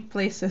missed any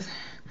places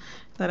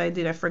that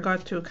I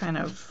forgot to kind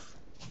of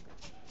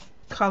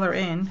color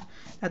in,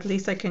 at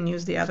least I can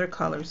use the other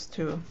colors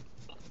to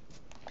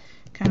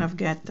kind of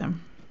get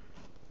them.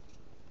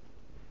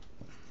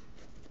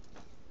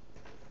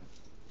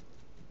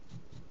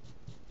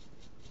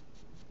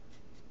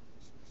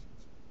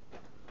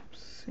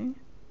 See?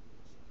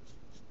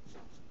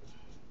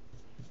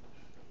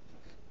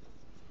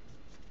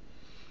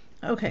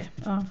 Okay,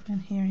 oh,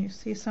 and here you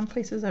see some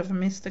places I've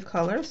missed the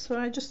color, so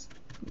I just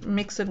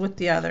mix it with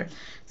the other.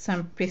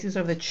 Some pieces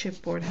of the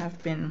chipboard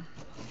have been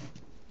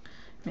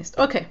missed.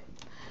 Okay,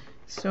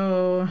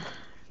 so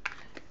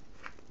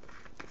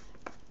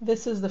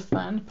this is the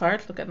fun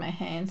part. Look at my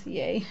hands,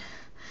 yay.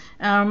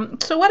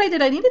 So what I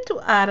did, I needed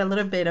to add a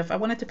little bit of, I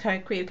wanted to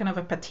create kind of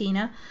a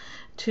patina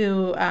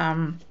to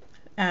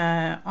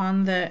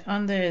on the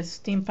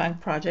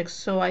steampunk project.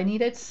 So I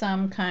needed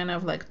some kind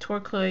of like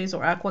turquoise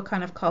or aqua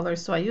kind of color.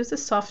 So I used a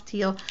soft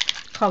teal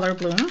color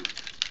bloom,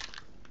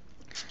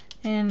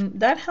 and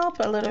that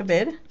helped a little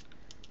bit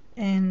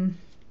in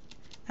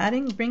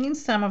bringing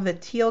some of the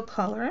teal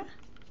color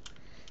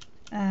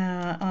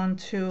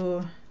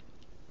onto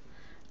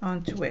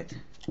it.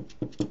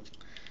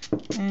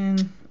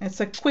 And it's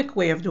a quick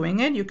way of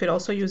doing it. You could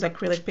also use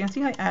acrylic paint.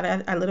 I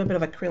added a little bit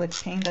of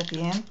acrylic paint at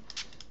the end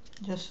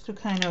just to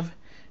kind of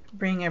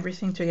bring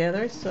everything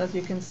together. So as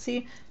you can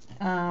see,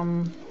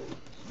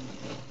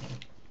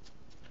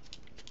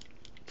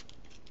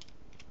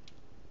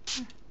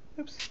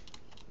 oops.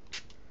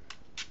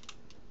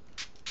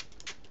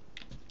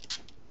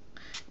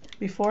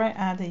 Before I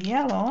add the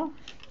yellow,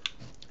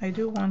 I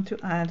do want to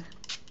add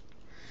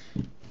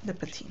the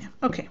patina.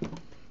 Okay.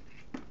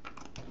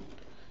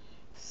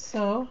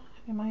 So,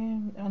 am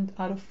I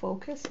out of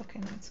focus?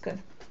 Okay, that's good.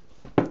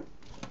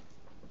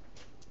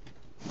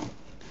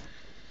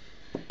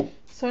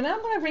 So now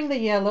I'm going to bring the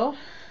yellow,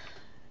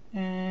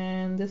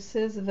 and this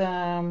is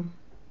the,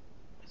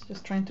 it's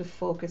just trying to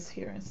focus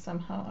here. It's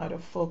somehow out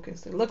of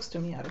focus. It looks to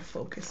me out of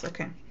focus.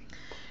 Okay.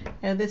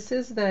 And this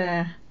is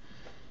the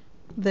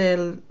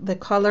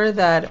color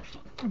that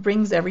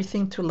brings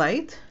everything to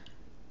light,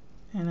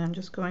 and I'm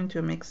just going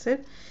to mix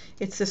it.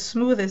 It's the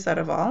smoothest out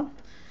of all.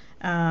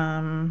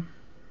 I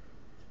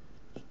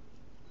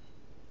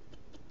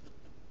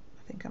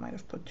think I might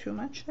have put too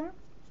much there,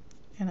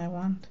 and I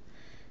want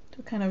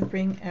to kind of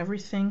bring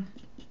everything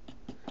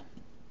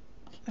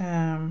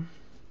to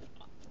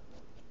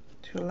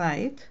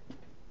light,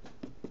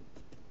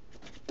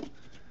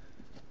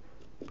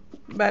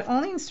 but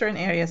only in certain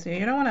areas.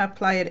 You don't want to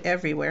apply it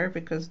everywhere,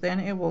 because then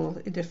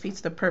it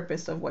defeats the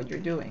purpose of what you're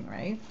doing,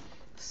 right?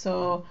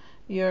 So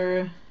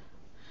you're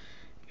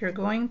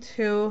going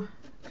to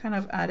kind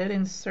of add it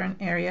in certain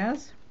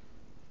areas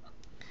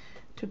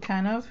to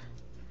kind of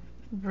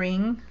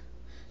bring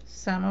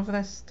some of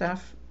the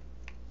stuff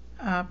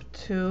up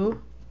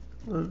to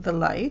the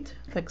light,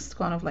 like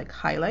kind of like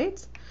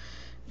highlights,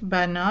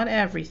 but not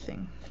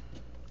everything.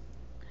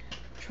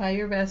 Try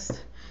your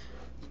best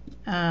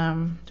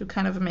to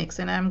kind of mix.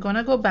 And I'm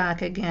gonna go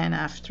back again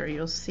after.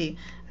 You'll see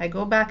I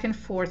go back and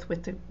forth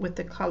with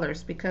the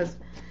colors, because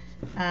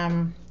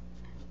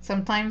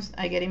sometimes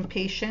I get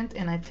impatient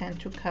and I tend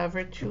to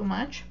cover too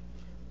much,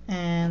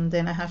 and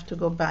then I have to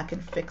go back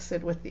and fix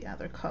it with the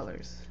other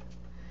colors.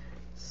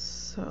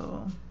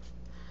 So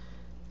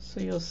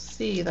you'll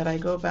see that I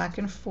go back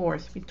and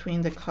forth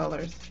between the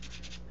colors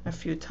a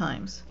few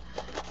times.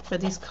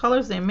 But these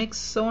colors, they mix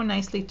so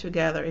nicely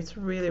together. It's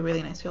really,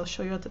 really nice. I'll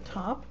show you at the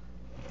top.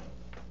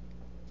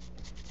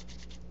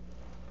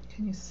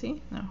 Can you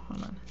see? No,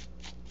 hold on.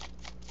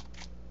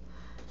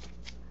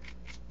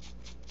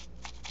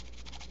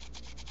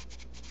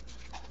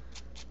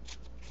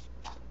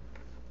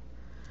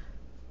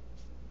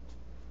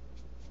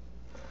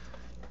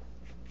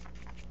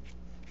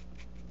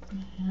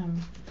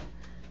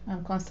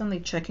 I'm constantly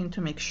checking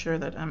to make sure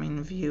that I'm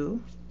in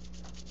view.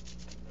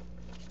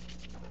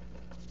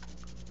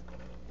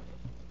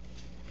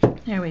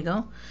 There we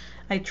go.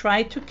 I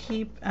try to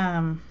keep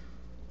the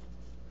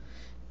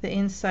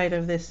inside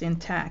of this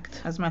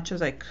intact as much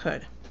as I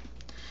could,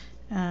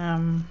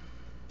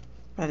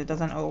 but it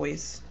doesn't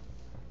always.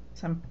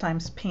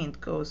 Sometimes paint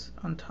goes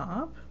on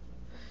top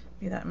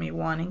without me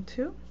wanting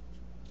to.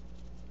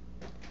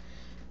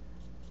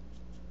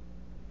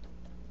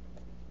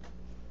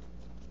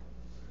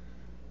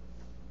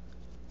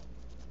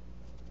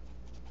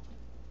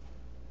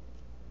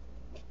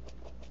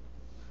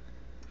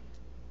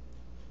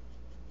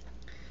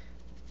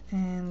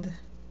 And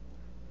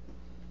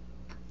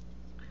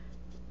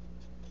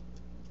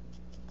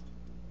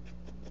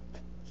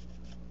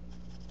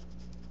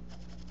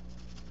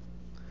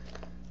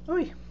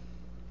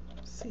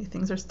See,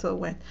 things are still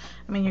wet.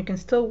 I mean, you can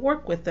still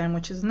work with them,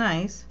 which is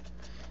nice,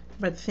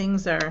 but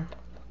things are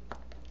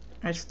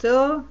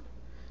still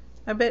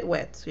a bit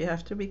wet, so you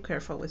have to be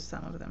careful with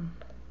some of them.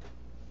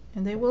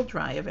 And they will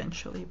dry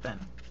eventually, but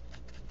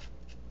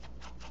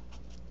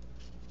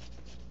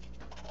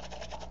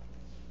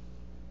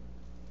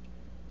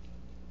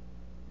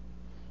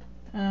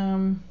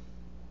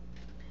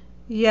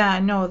yeah,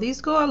 no, these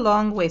go a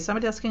long way.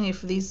 Somebody asking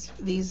if these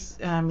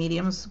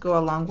mediums go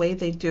a long way.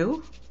 They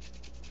do.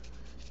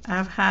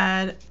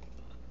 I've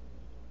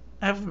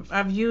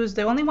used,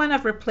 the only one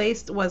I've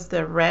replaced was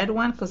the red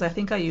one because I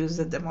think I used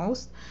it the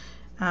most.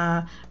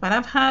 But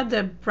I've had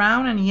the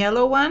brown and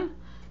yellow one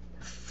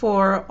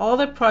for all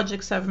the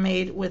projects I've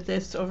made with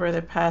this over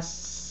the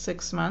past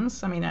 6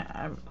 months. I mean,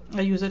 I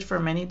use it for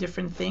many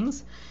different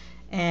things,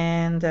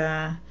 and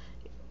they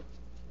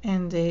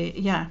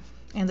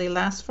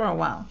last for a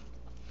while.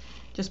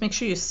 Just make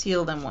sure you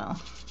seal them well.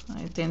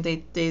 I think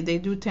they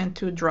do tend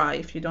to dry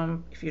if you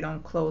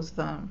don't close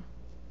them,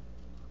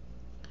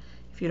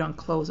 if you don't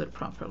close it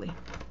properly.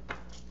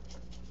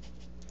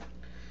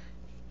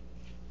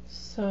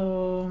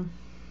 So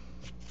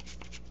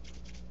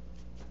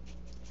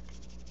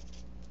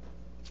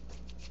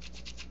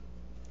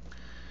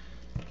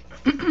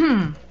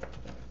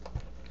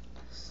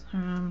so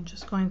I'm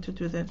just going to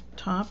do the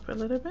top a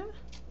little bit.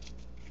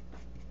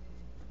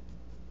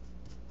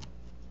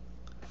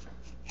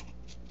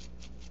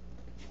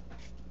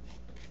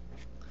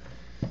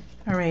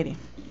 Alrighty.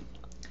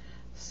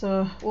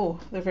 So, oh,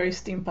 they're very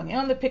steampunk.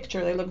 On the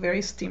picture, they look very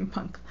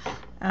steampunk.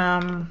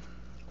 I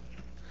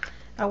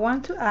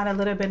want to add a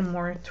little bit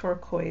more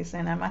turquoise,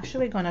 and I'm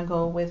actually going to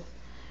go with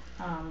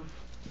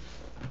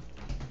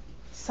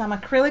some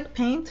acrylic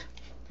paint.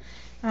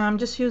 I'm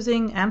just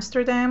using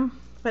Amsterdam,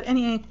 but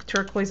any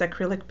turquoise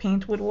acrylic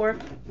paint would work.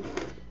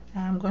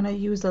 I'm going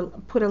to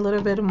put a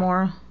little bit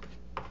more.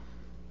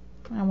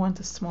 I want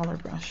a smaller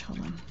brush. Hold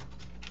on.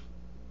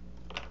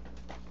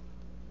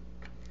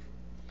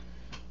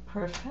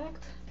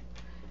 Perfect.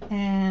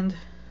 And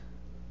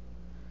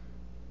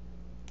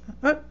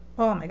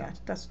oh my gosh,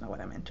 that's not what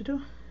I meant to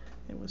do.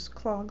 It was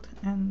clogged,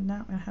 and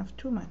now I have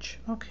too much.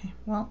 Okay,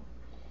 well,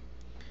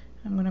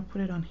 I'm gonna put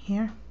it on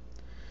here.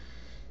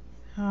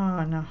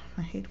 Oh no,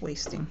 I hate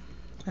wasting,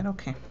 but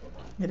okay,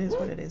 it is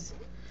what it is.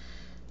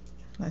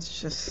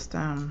 Let's just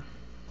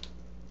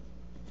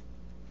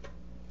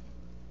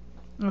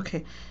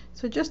okay,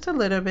 so just a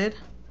little bit.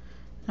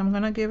 I'm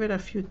gonna give it a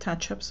few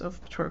touch-ups of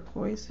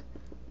turquoise,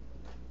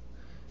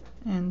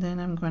 and then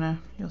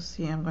you'll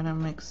see I'm gonna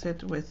mix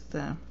it with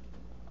the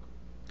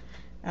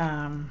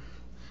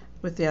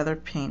other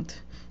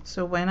paint.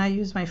 So when I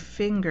use my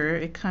finger,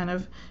 it kind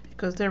of,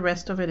 because the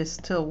rest of it is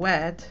still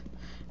wet,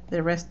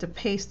 the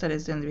paste that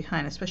is in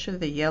behind, especially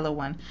the yellow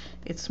one,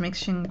 it's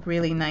mixing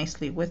really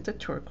nicely with the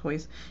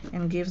turquoise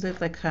and gives it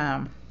like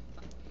a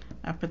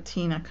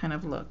patina kind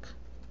of look.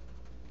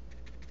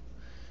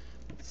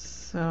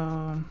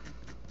 So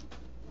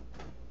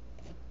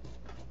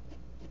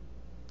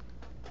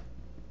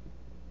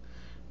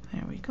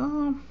there we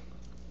go.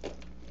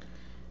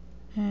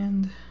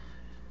 And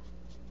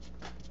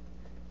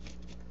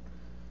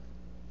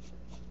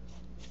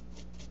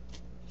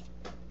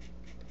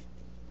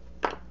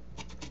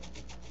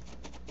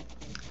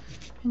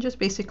just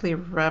basically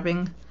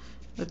rubbing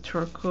the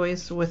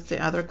turquoise with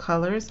the other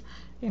colors,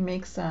 it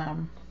makes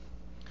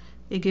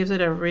it gives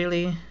it a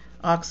really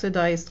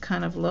oxidized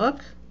kind of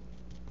look.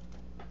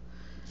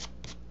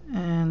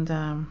 And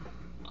I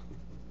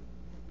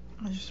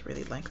just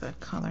really like that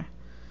color.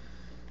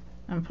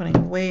 I'm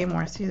putting way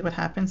more. See, what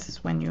happens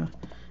is when you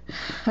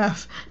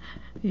have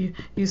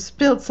you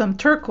spilled some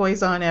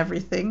turquoise on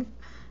everything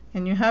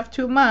and you have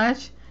too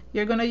much,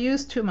 you're going to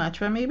use too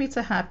much. But maybe it's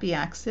a happy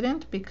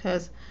accident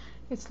because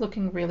it's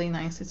looking really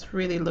nice. It's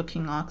really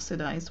looking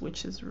oxidized,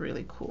 which is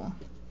really cool.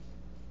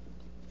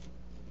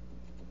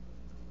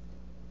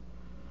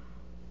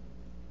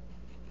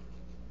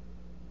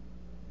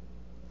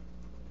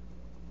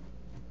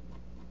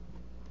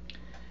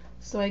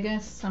 So I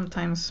guess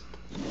sometimes,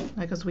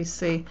 like as we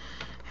say,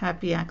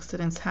 happy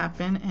accidents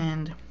happen,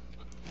 and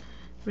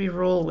we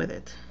roll with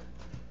it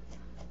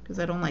because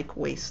I don't like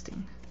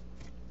wasting.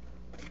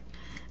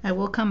 I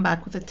will come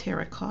back with a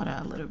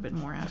terracotta a little bit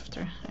more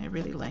after. I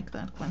really like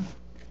that one.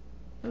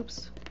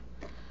 Oops.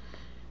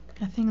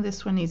 I think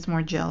this one needs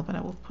more gel, but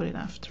I will put it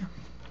after.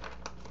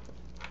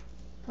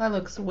 That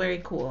looks very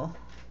cool.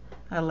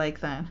 I like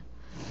that.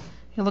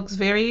 It looks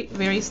very,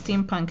 very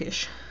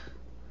steampunkish.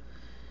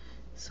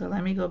 So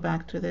let me go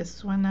back to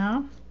this one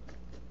now.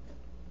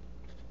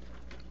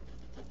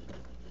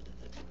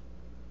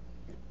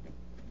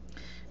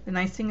 The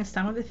nice thing is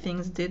some of the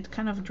things did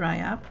kind of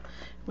dry up,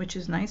 which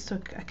is nice, so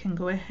I can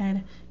go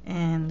ahead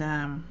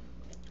and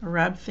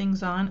rub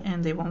things on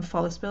and they won't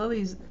fall.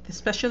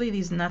 Especially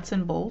these nuts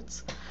and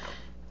bolts,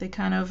 they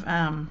kind of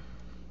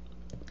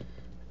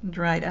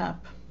dried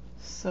up.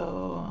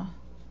 So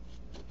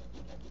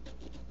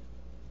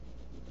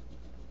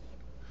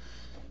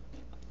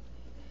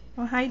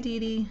hi Dee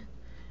Dee.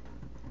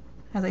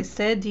 As I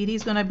said, Dee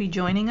Dee's gonna be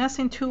joining us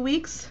in 2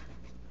 weeks.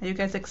 Are you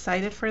guys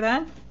excited for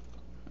that?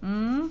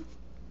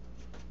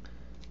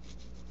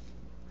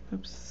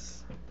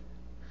 Oops.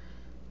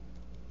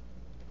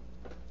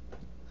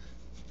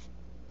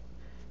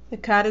 The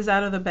cat is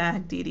out of the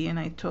bag, Dee Dee, and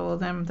I told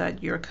them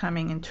that you're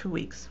coming in 2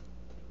 weeks.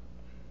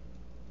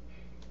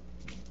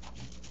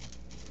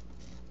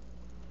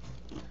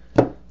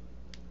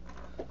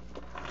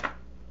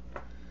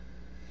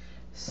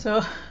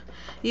 So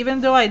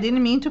even though I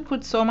didn't mean to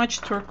put so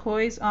much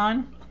turquoise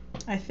on,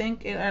 I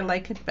think I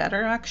like it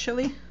better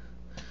actually.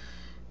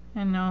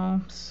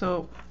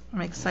 So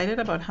I'm excited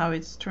about how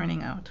it's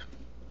turning out.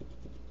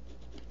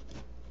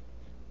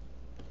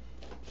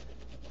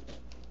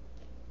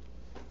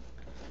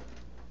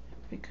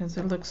 Because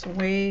it looks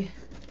way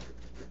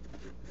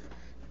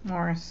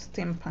more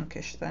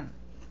steampunkish than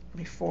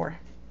before.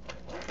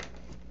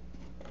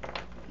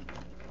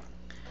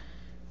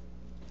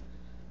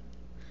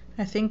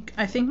 I think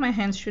my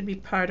hands should be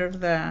part of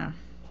the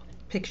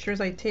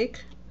pictures I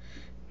take.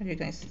 What do you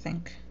guys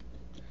think?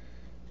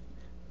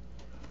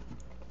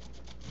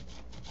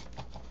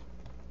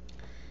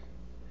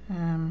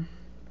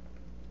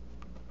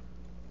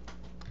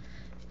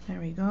 There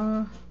we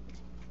go.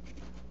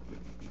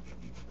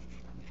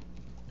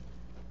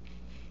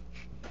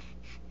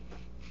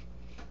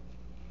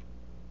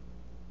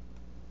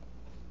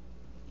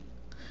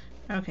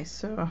 Okay,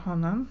 so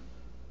hold on.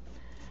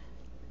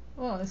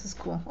 Oh, this is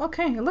cool.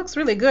 Okay, it looks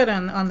really good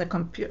on the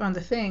computer, on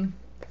the thing.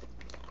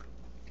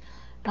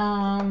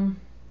 I'm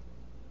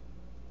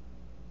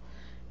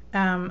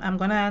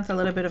gonna add a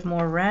little bit of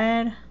more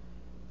red.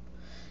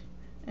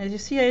 As you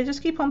see, I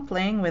just keep on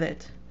playing with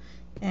it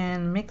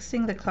and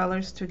mixing the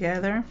colors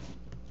together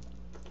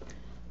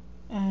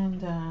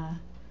and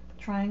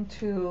trying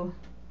to,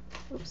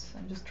 oops,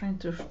 I'm just trying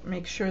to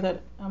make sure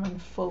that I'm in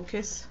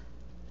focus.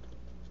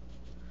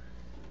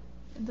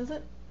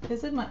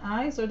 Is it my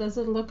eyes or does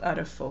it look out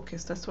of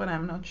focus? That's what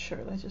I'm not sure.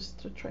 Let's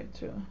just try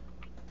to,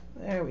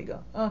 there we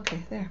go.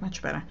 Okay, there,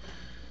 much better.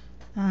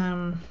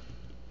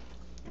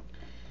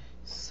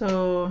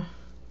 So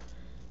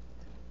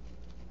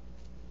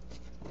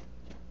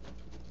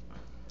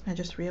I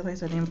just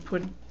realized I didn't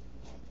put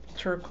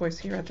turquoise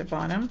here at the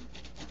bottom.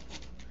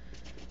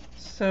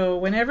 So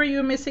whenever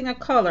you're missing a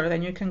color,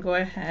 then you can go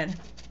ahead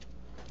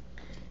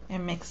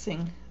and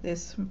mixing.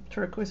 This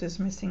turquoise is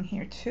missing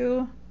here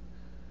too.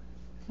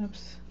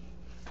 Oops.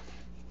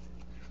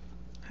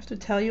 I have to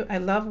tell you, I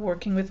love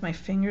working with my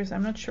fingers.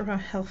 I'm not sure how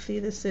healthy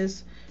this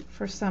is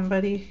for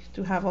somebody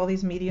to have all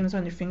these mediums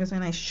on your fingers,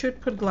 and I should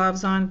put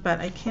gloves on,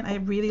 but I can't. I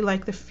really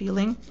like the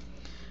feeling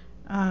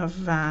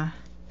of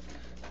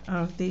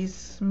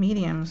these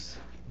mediums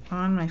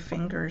on my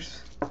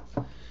fingers.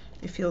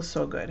 They feel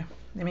so good.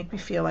 They make me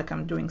feel like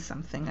I'm doing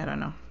something. I don't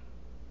know.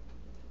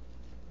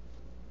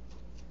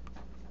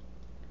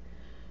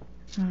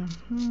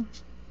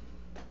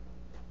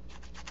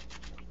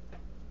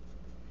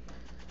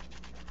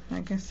 I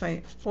guess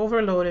I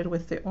overloaded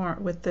with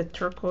the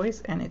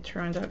turquoise and it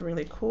turned out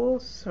really cool,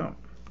 so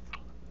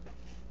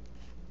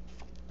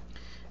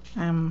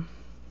I'm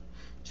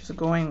just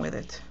going with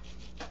it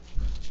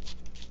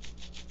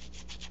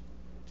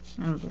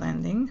and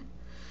blending.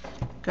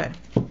 Good.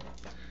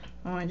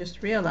 Oh, I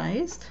just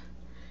realized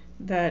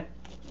that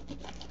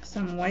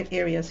some white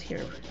areas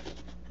here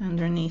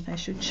underneath. I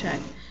should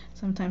check.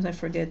 Sometimes I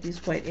forget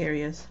these white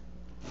areas.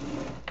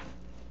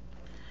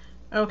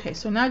 Okay,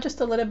 so now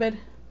just a little bit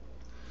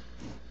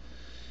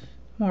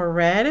more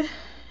red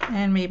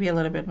and maybe a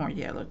little bit more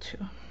yellow too.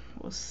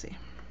 We'll see.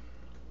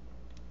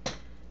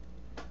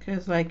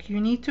 Because like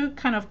you need to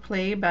kind of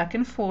play back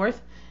and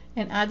forth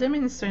and add them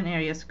in certain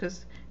areas,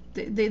 because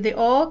they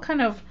all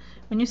kind of,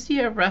 when you see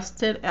a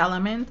rusted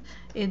element,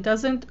 it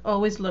doesn't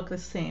always look the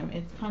same.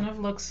 It kind of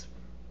looks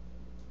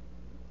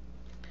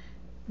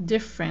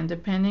different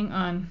depending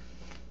on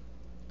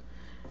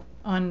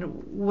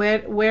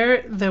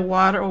where the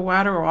water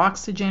or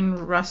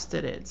oxygen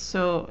rusted it.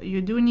 So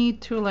you do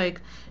need to like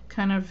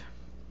kind of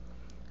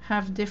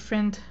have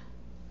different.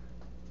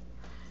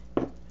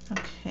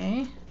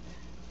 Okay,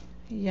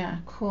 yeah,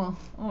 cool.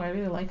 Oh, I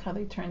really like how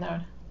they turned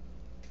out.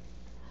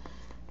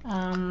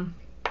 I'm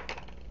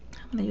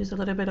gonna use a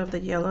little bit of the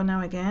yellow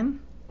now again.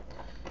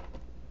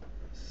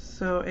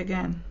 So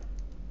again,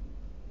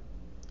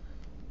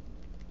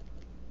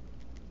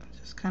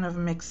 just kind of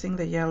mixing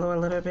the yellow a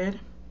little bit.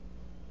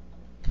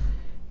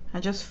 I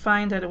just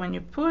find that when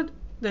you put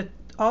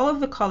all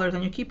of the colors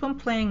and you keep on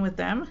playing with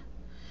them,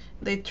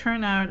 they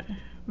turn out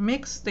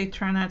mixed, they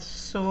turn out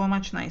so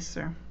much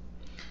nicer.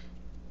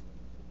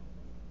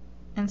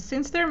 And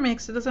since they're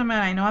mixed, it doesn't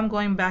matter. I know I'm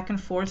going back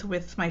and forth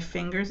with my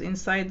fingers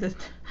inside the,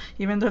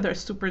 even though they're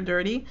super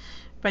dirty,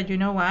 but you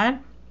know what?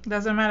 It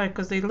doesn't matter,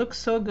 because they look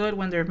so good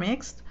when they're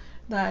mixed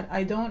that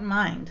I don't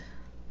mind.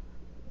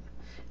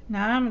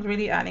 Now I'm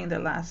really adding the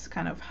last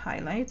kind of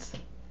highlights.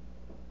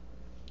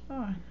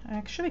 Oh, I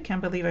actually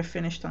can't believe I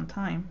finished on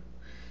time.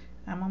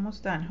 I'm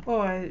almost done. Oh,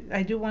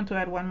 I do want to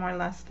add one more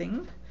last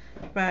thing,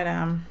 but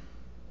I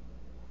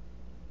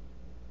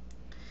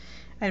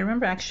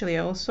remember actually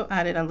I also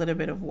added a little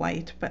bit of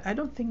white, but I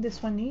don't think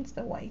this one needs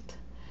the white.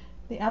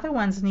 The other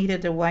ones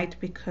needed the white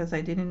because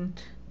I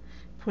didn't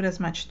put as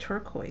much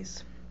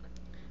turquoise.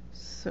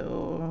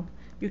 So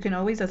you can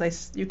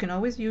always, you can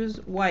always use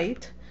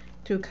white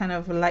to kind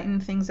of lighten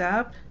things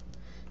up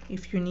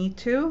if you need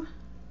to.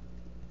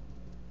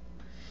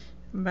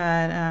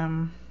 But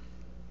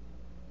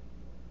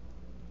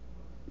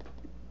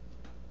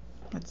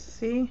let's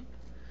see.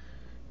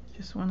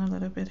 Just want a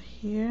little bit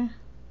here.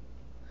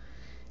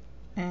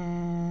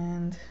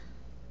 And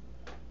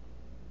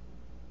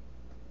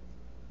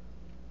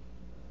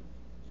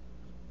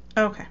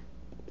okay.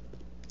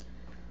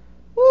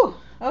 Woo,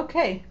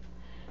 okay.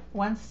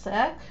 One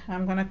sec.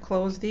 I'm gonna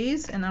close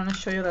these and I'm gonna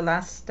show you the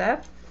last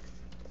step.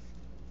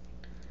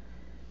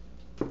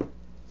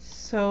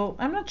 So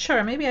I'm not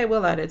sure, maybe I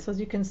will add it. So as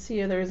you can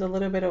see, there's a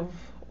little bit of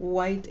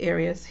white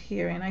areas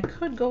here, and I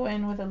could go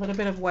in with a little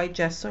bit of white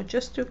gesso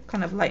just to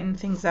kind of lighten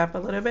things up a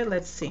little bit.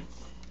 Let's see.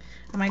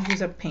 I might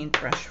use a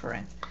paintbrush for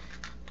it.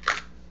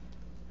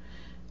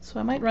 So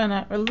I might run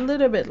out a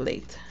little bit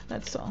late,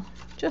 that's all.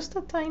 Just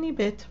a tiny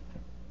bit.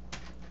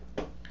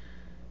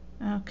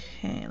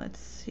 Okay, let's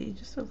see,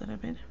 just a little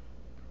bit.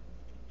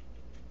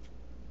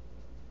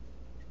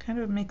 Kind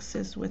of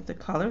mixes with the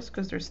colors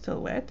because they're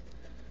still wet.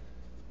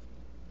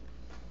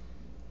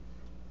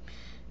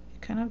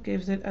 It kind of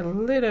gives it a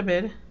little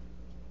bit,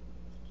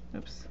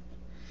 oops,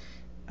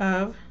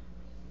 of,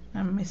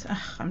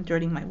 I'm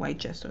dirtying my white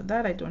gesso.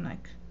 That I don't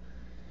like.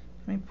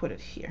 Let me put it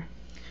here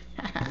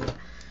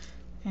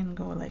and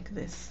go like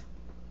this.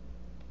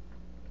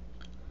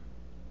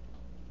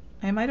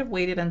 I might have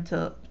waited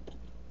until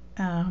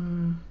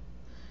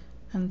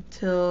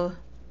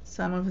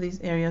some of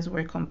these areas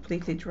were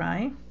completely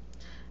dry.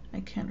 I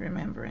can't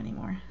remember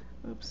anymore.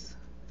 Oops.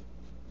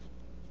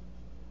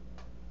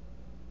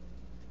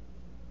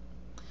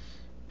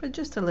 But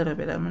just a little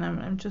bit.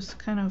 I'm just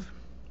kind of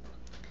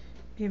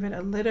give it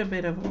a little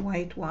bit of a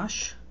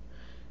whitewash.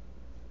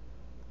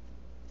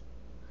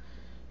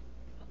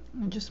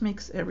 It just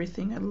makes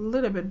everything a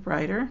little bit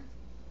brighter.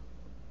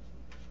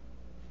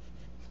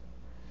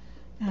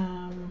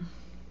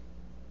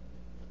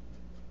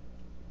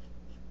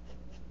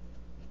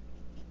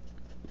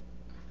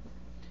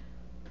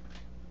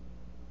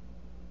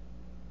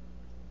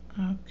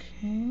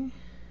 Okay.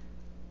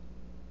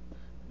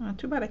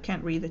 Too bad I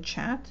can't read the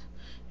chat.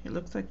 It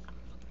looks like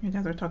you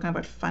guys are talking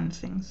about fun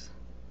things.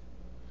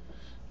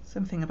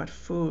 Something about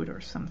food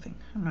or something.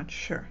 I'm not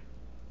sure.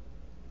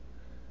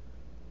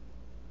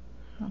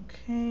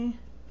 Okay.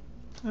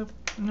 Oh,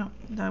 no,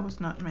 that was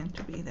not meant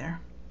to be there.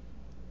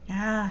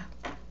 Ah.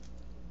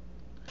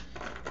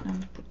 I'm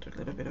gonna put a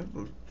little bit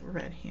of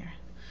red here.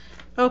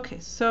 Okay,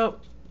 so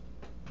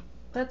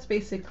that's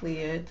basically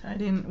it. I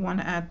didn't want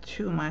to add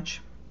too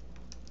much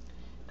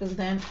because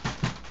then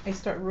I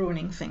start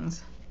ruining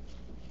things.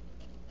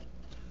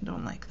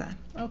 Don't like that.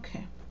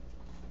 Okay.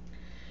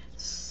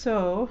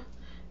 So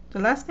the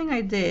last thing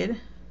I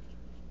did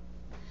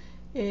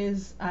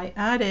is I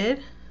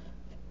added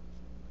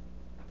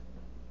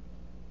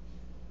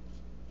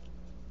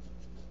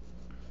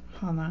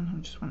hold on, I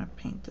just want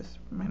to paint this,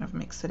 kind of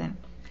mix it in.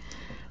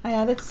 I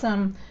added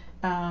some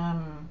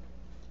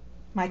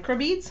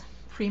microbeads,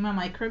 Prima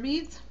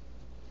microbeads.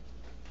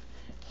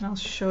 I'll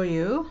show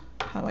you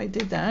how I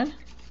did that.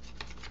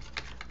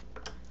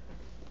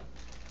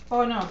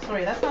 Oh no,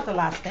 sorry, that's not the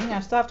last thing. I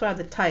still have to add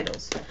the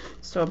titles.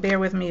 So bear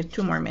with me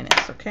 2 more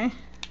minutes, okay?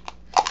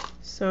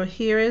 So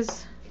here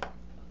is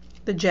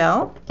the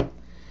gel.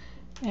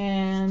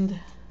 And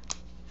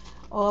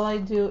all I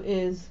do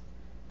is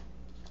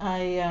I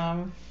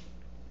am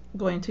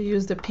going to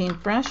use the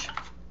paintbrush.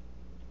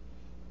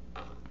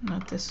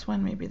 Not this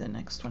one, maybe the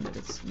next one.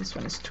 This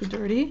one is too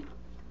dirty.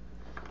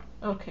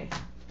 Okay.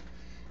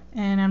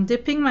 And I'm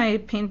dipping my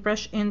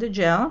paintbrush in the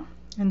gel,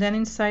 and then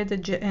inside the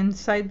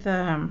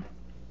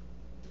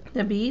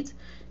beads,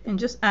 and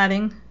just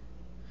adding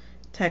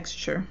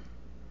texture.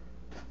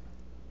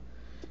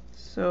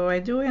 So I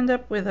do end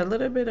up with a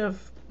little bit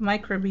of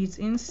micro beads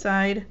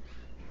inside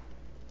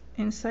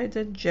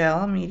the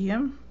gel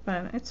medium,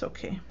 but it's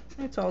okay.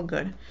 It's all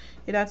good.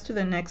 It adds to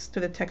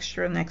the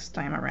texture next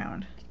time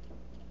around.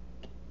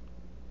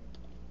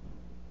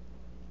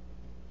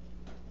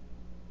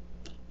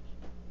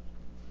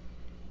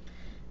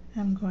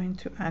 I'm going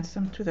to add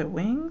some to the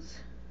wings.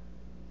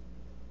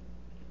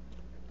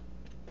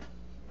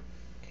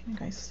 Can you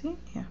guys see?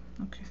 Yeah,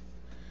 okay.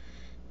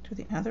 To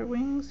the other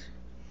wings.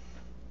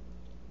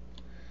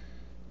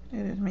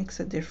 And it makes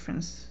a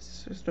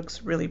difference. It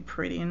looks really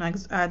pretty and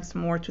adds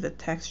more to the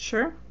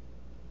texture.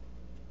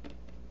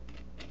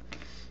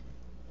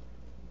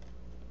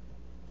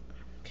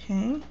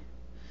 Okay.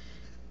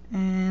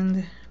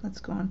 And let's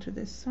go on to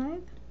this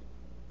side.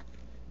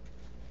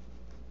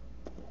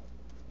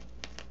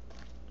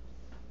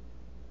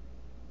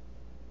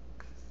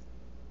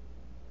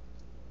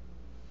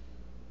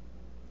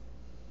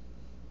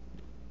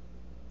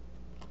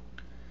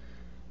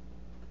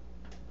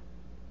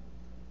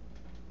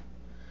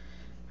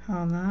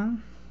 Hold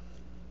on.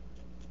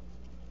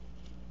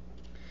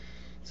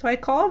 So I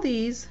call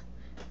these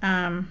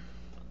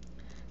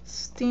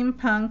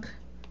steampunk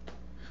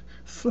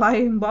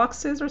flying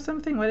boxes or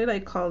something. What did I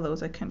call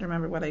those? I can't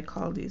remember what I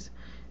called these.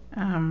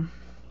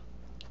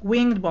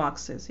 Winged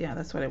boxes. Yeah,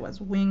 that's what it was.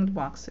 Winged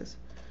boxes.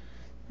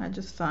 I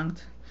just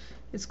thought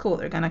it's cool.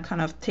 They're gonna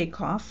kind of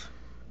take off,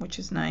 which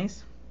is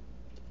nice.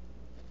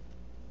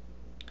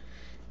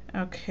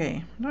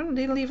 Okay,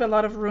 they leave a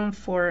lot of room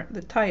for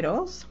the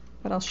titles,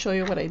 but I'll show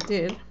you what I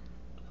did.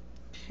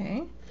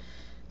 Okay,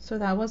 so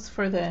that was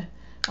for the.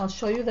 I'll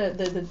show you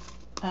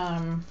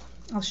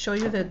I'll show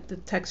you the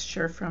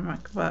texture from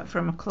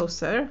a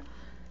closer.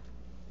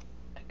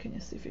 Can you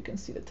see if you can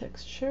see the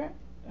texture?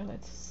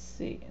 Let's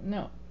see.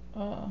 No,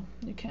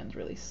 you can't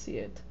really see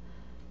it,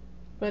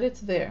 but it's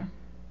there.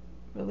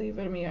 Believe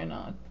it me or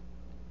not,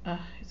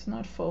 it's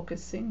not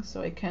focusing,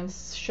 so I can't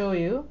show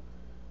you.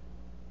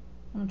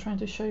 I'm trying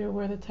to show you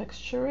where the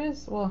texture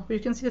is. Well, you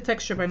can see the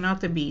texture, but not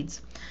the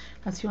beads.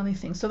 That's the only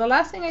thing. So the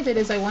last thing I did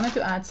is I wanted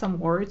to add some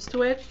words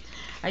to it.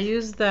 I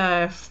used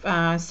the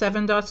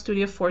 7 Dot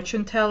Studio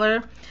Fortune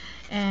Teller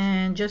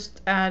and just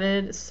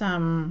added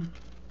some,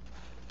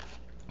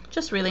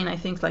 just really nice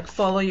things like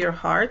follow your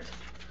heart,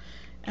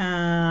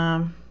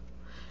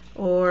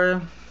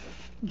 or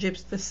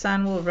Gyps, the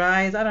sun will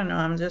rise. I don't know.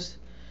 I'm just,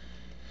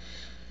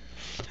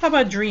 how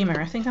about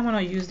dreamer? I think I'm going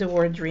to use the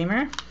word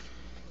dreamer.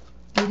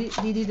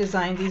 Didi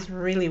designed these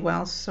really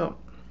well, so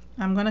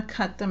I'm going to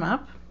cut them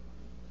up.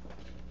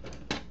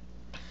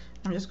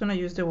 I'm just going to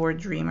use the word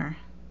dreamer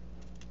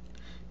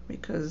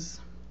because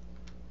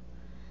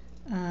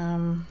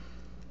I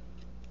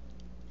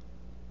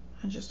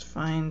just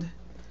find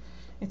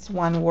it's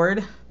one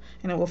word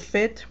and it will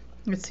fit.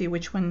 Let's see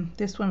which one,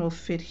 this one will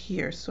fit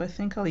here, so I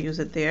think I'll use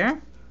it there.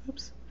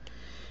 Oops.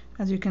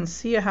 As you can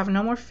see, I have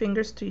no more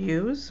fingers to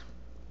use,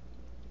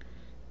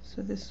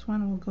 so this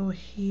one will go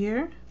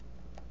here.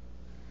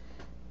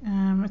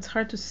 It's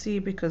hard to see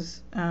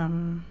because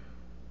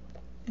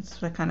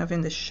it's like kind of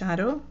in the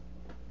shadow.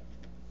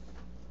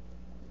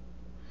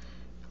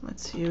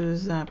 Let's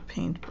use a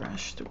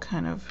paintbrush to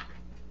kind of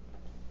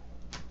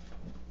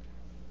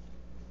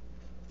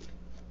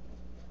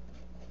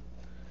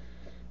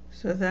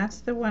so that's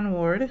the one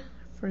word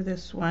for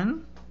this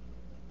one,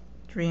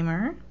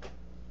 dreamer.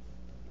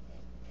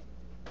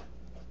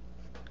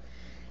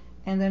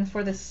 And then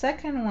for the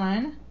second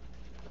one,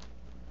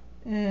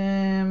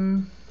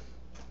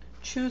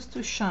 choose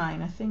to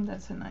shine. I think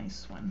that's a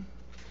nice one.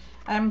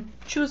 I'm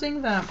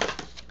choosing the,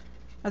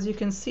 as you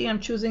can see, I'm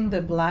choosing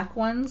the black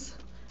ones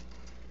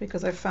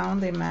because I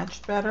found they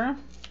matched better,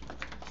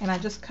 and I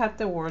just cut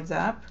the words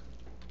up.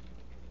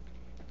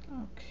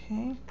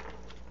 Okay,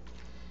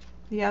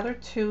 the other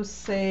two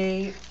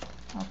say,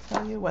 I'll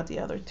tell you what the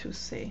other two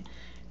say.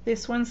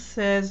 This one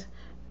says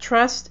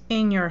trust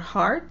in your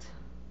heart,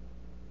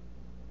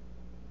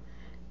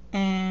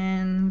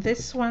 and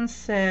this one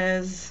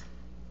says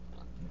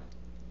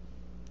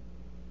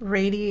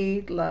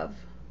radiate love.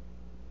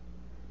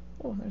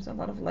 Oh, there's a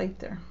lot of light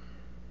there.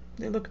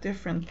 They look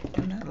different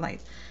in that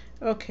light.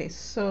 Okay,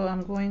 so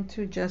I'm going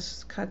to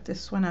just cut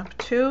this one up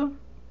too.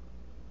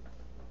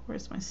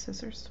 Where's my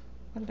scissors?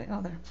 What did I,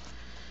 oh, there.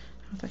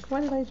 I was like,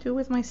 what did I do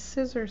with my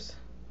scissors?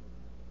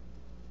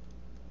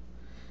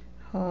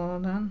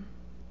 Hold on.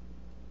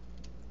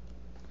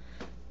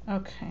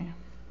 Okay,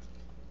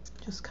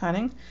 just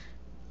cutting.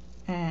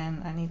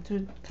 And I need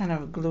to kind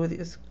of glue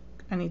these.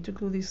 I need to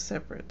glue these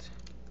separate.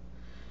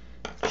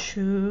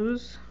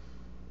 Choose.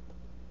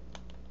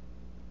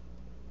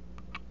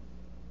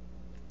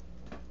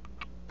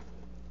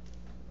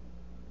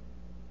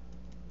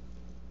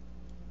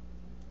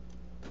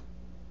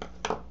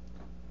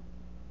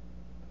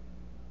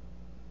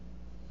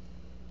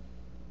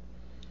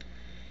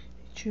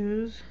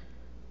 Choose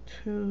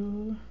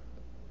to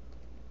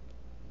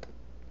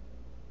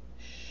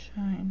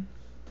shine.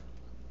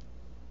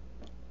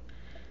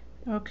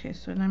 Okay,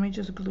 so let me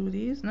just glue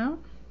these now.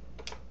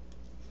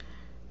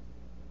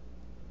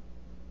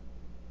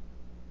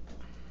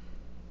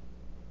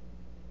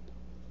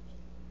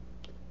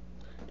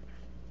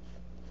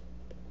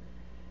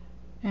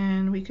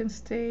 And we can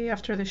stay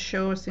after the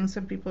show, seeing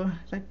some people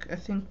like, I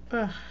think,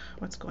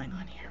 what's going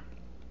on here?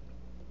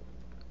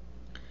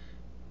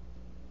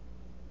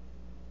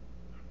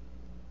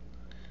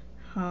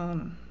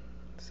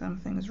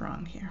 Something's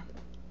wrong here.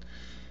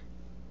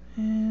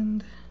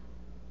 And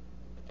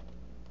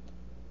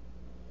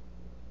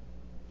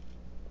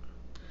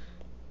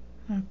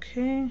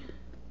okay,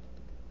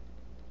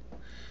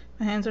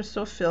 my hands are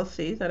so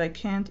filthy that I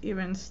can't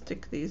even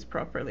stick these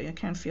properly. I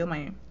can't feel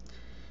my,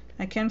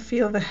 I can't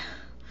feel the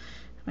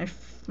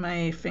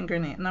my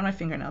fingernail, not my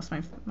fingernails,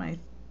 my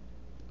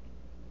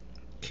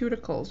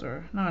cuticles,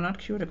 or no, not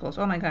cuticles.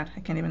 Oh my god, I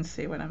can't even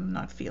say what I'm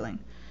not feeling.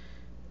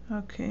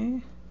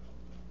 Okay,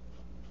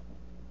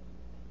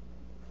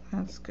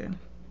 that's good.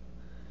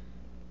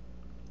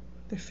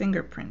 The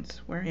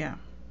fingerprints, where, yeah.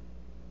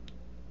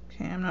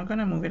 Okay, I'm not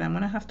gonna move it. I'm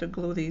gonna have to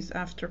glue these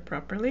after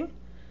properly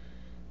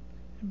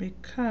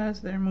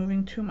because they're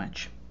moving too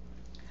much.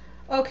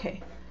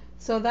 Okay,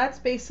 so that's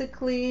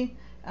basically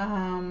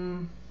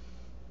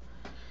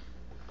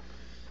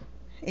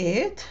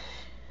it.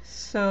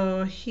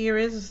 So here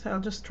is, I'll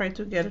just try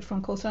to get it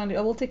from closer. I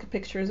will take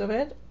pictures of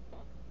it.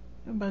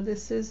 But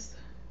this is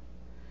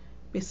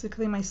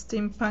basically my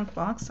steampunk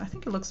box. I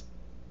think it looks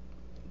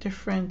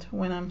different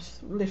when I'm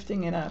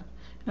lifting it up.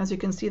 And as you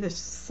can see, the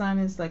sun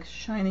is like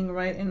shining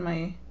right in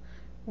my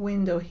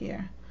window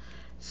here.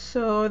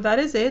 So that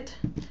is it.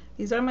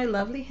 These are my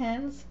lovely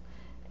hands.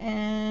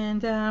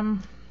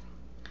 And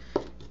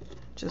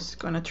just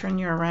gonna turn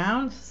you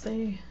around,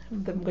 say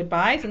the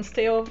goodbyes, and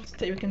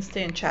we can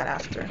stay and chat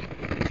after.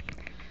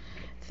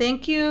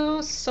 Thank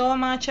you so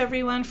much,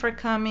 everyone, for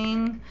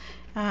coming.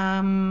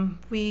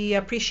 We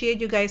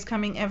appreciate you guys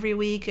coming every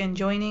week and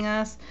joining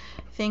us.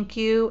 Thank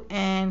you,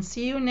 and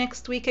see you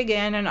next week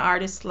again on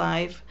Artist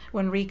Live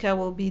when Rika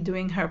will be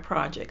doing her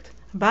project.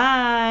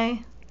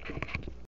 Bye.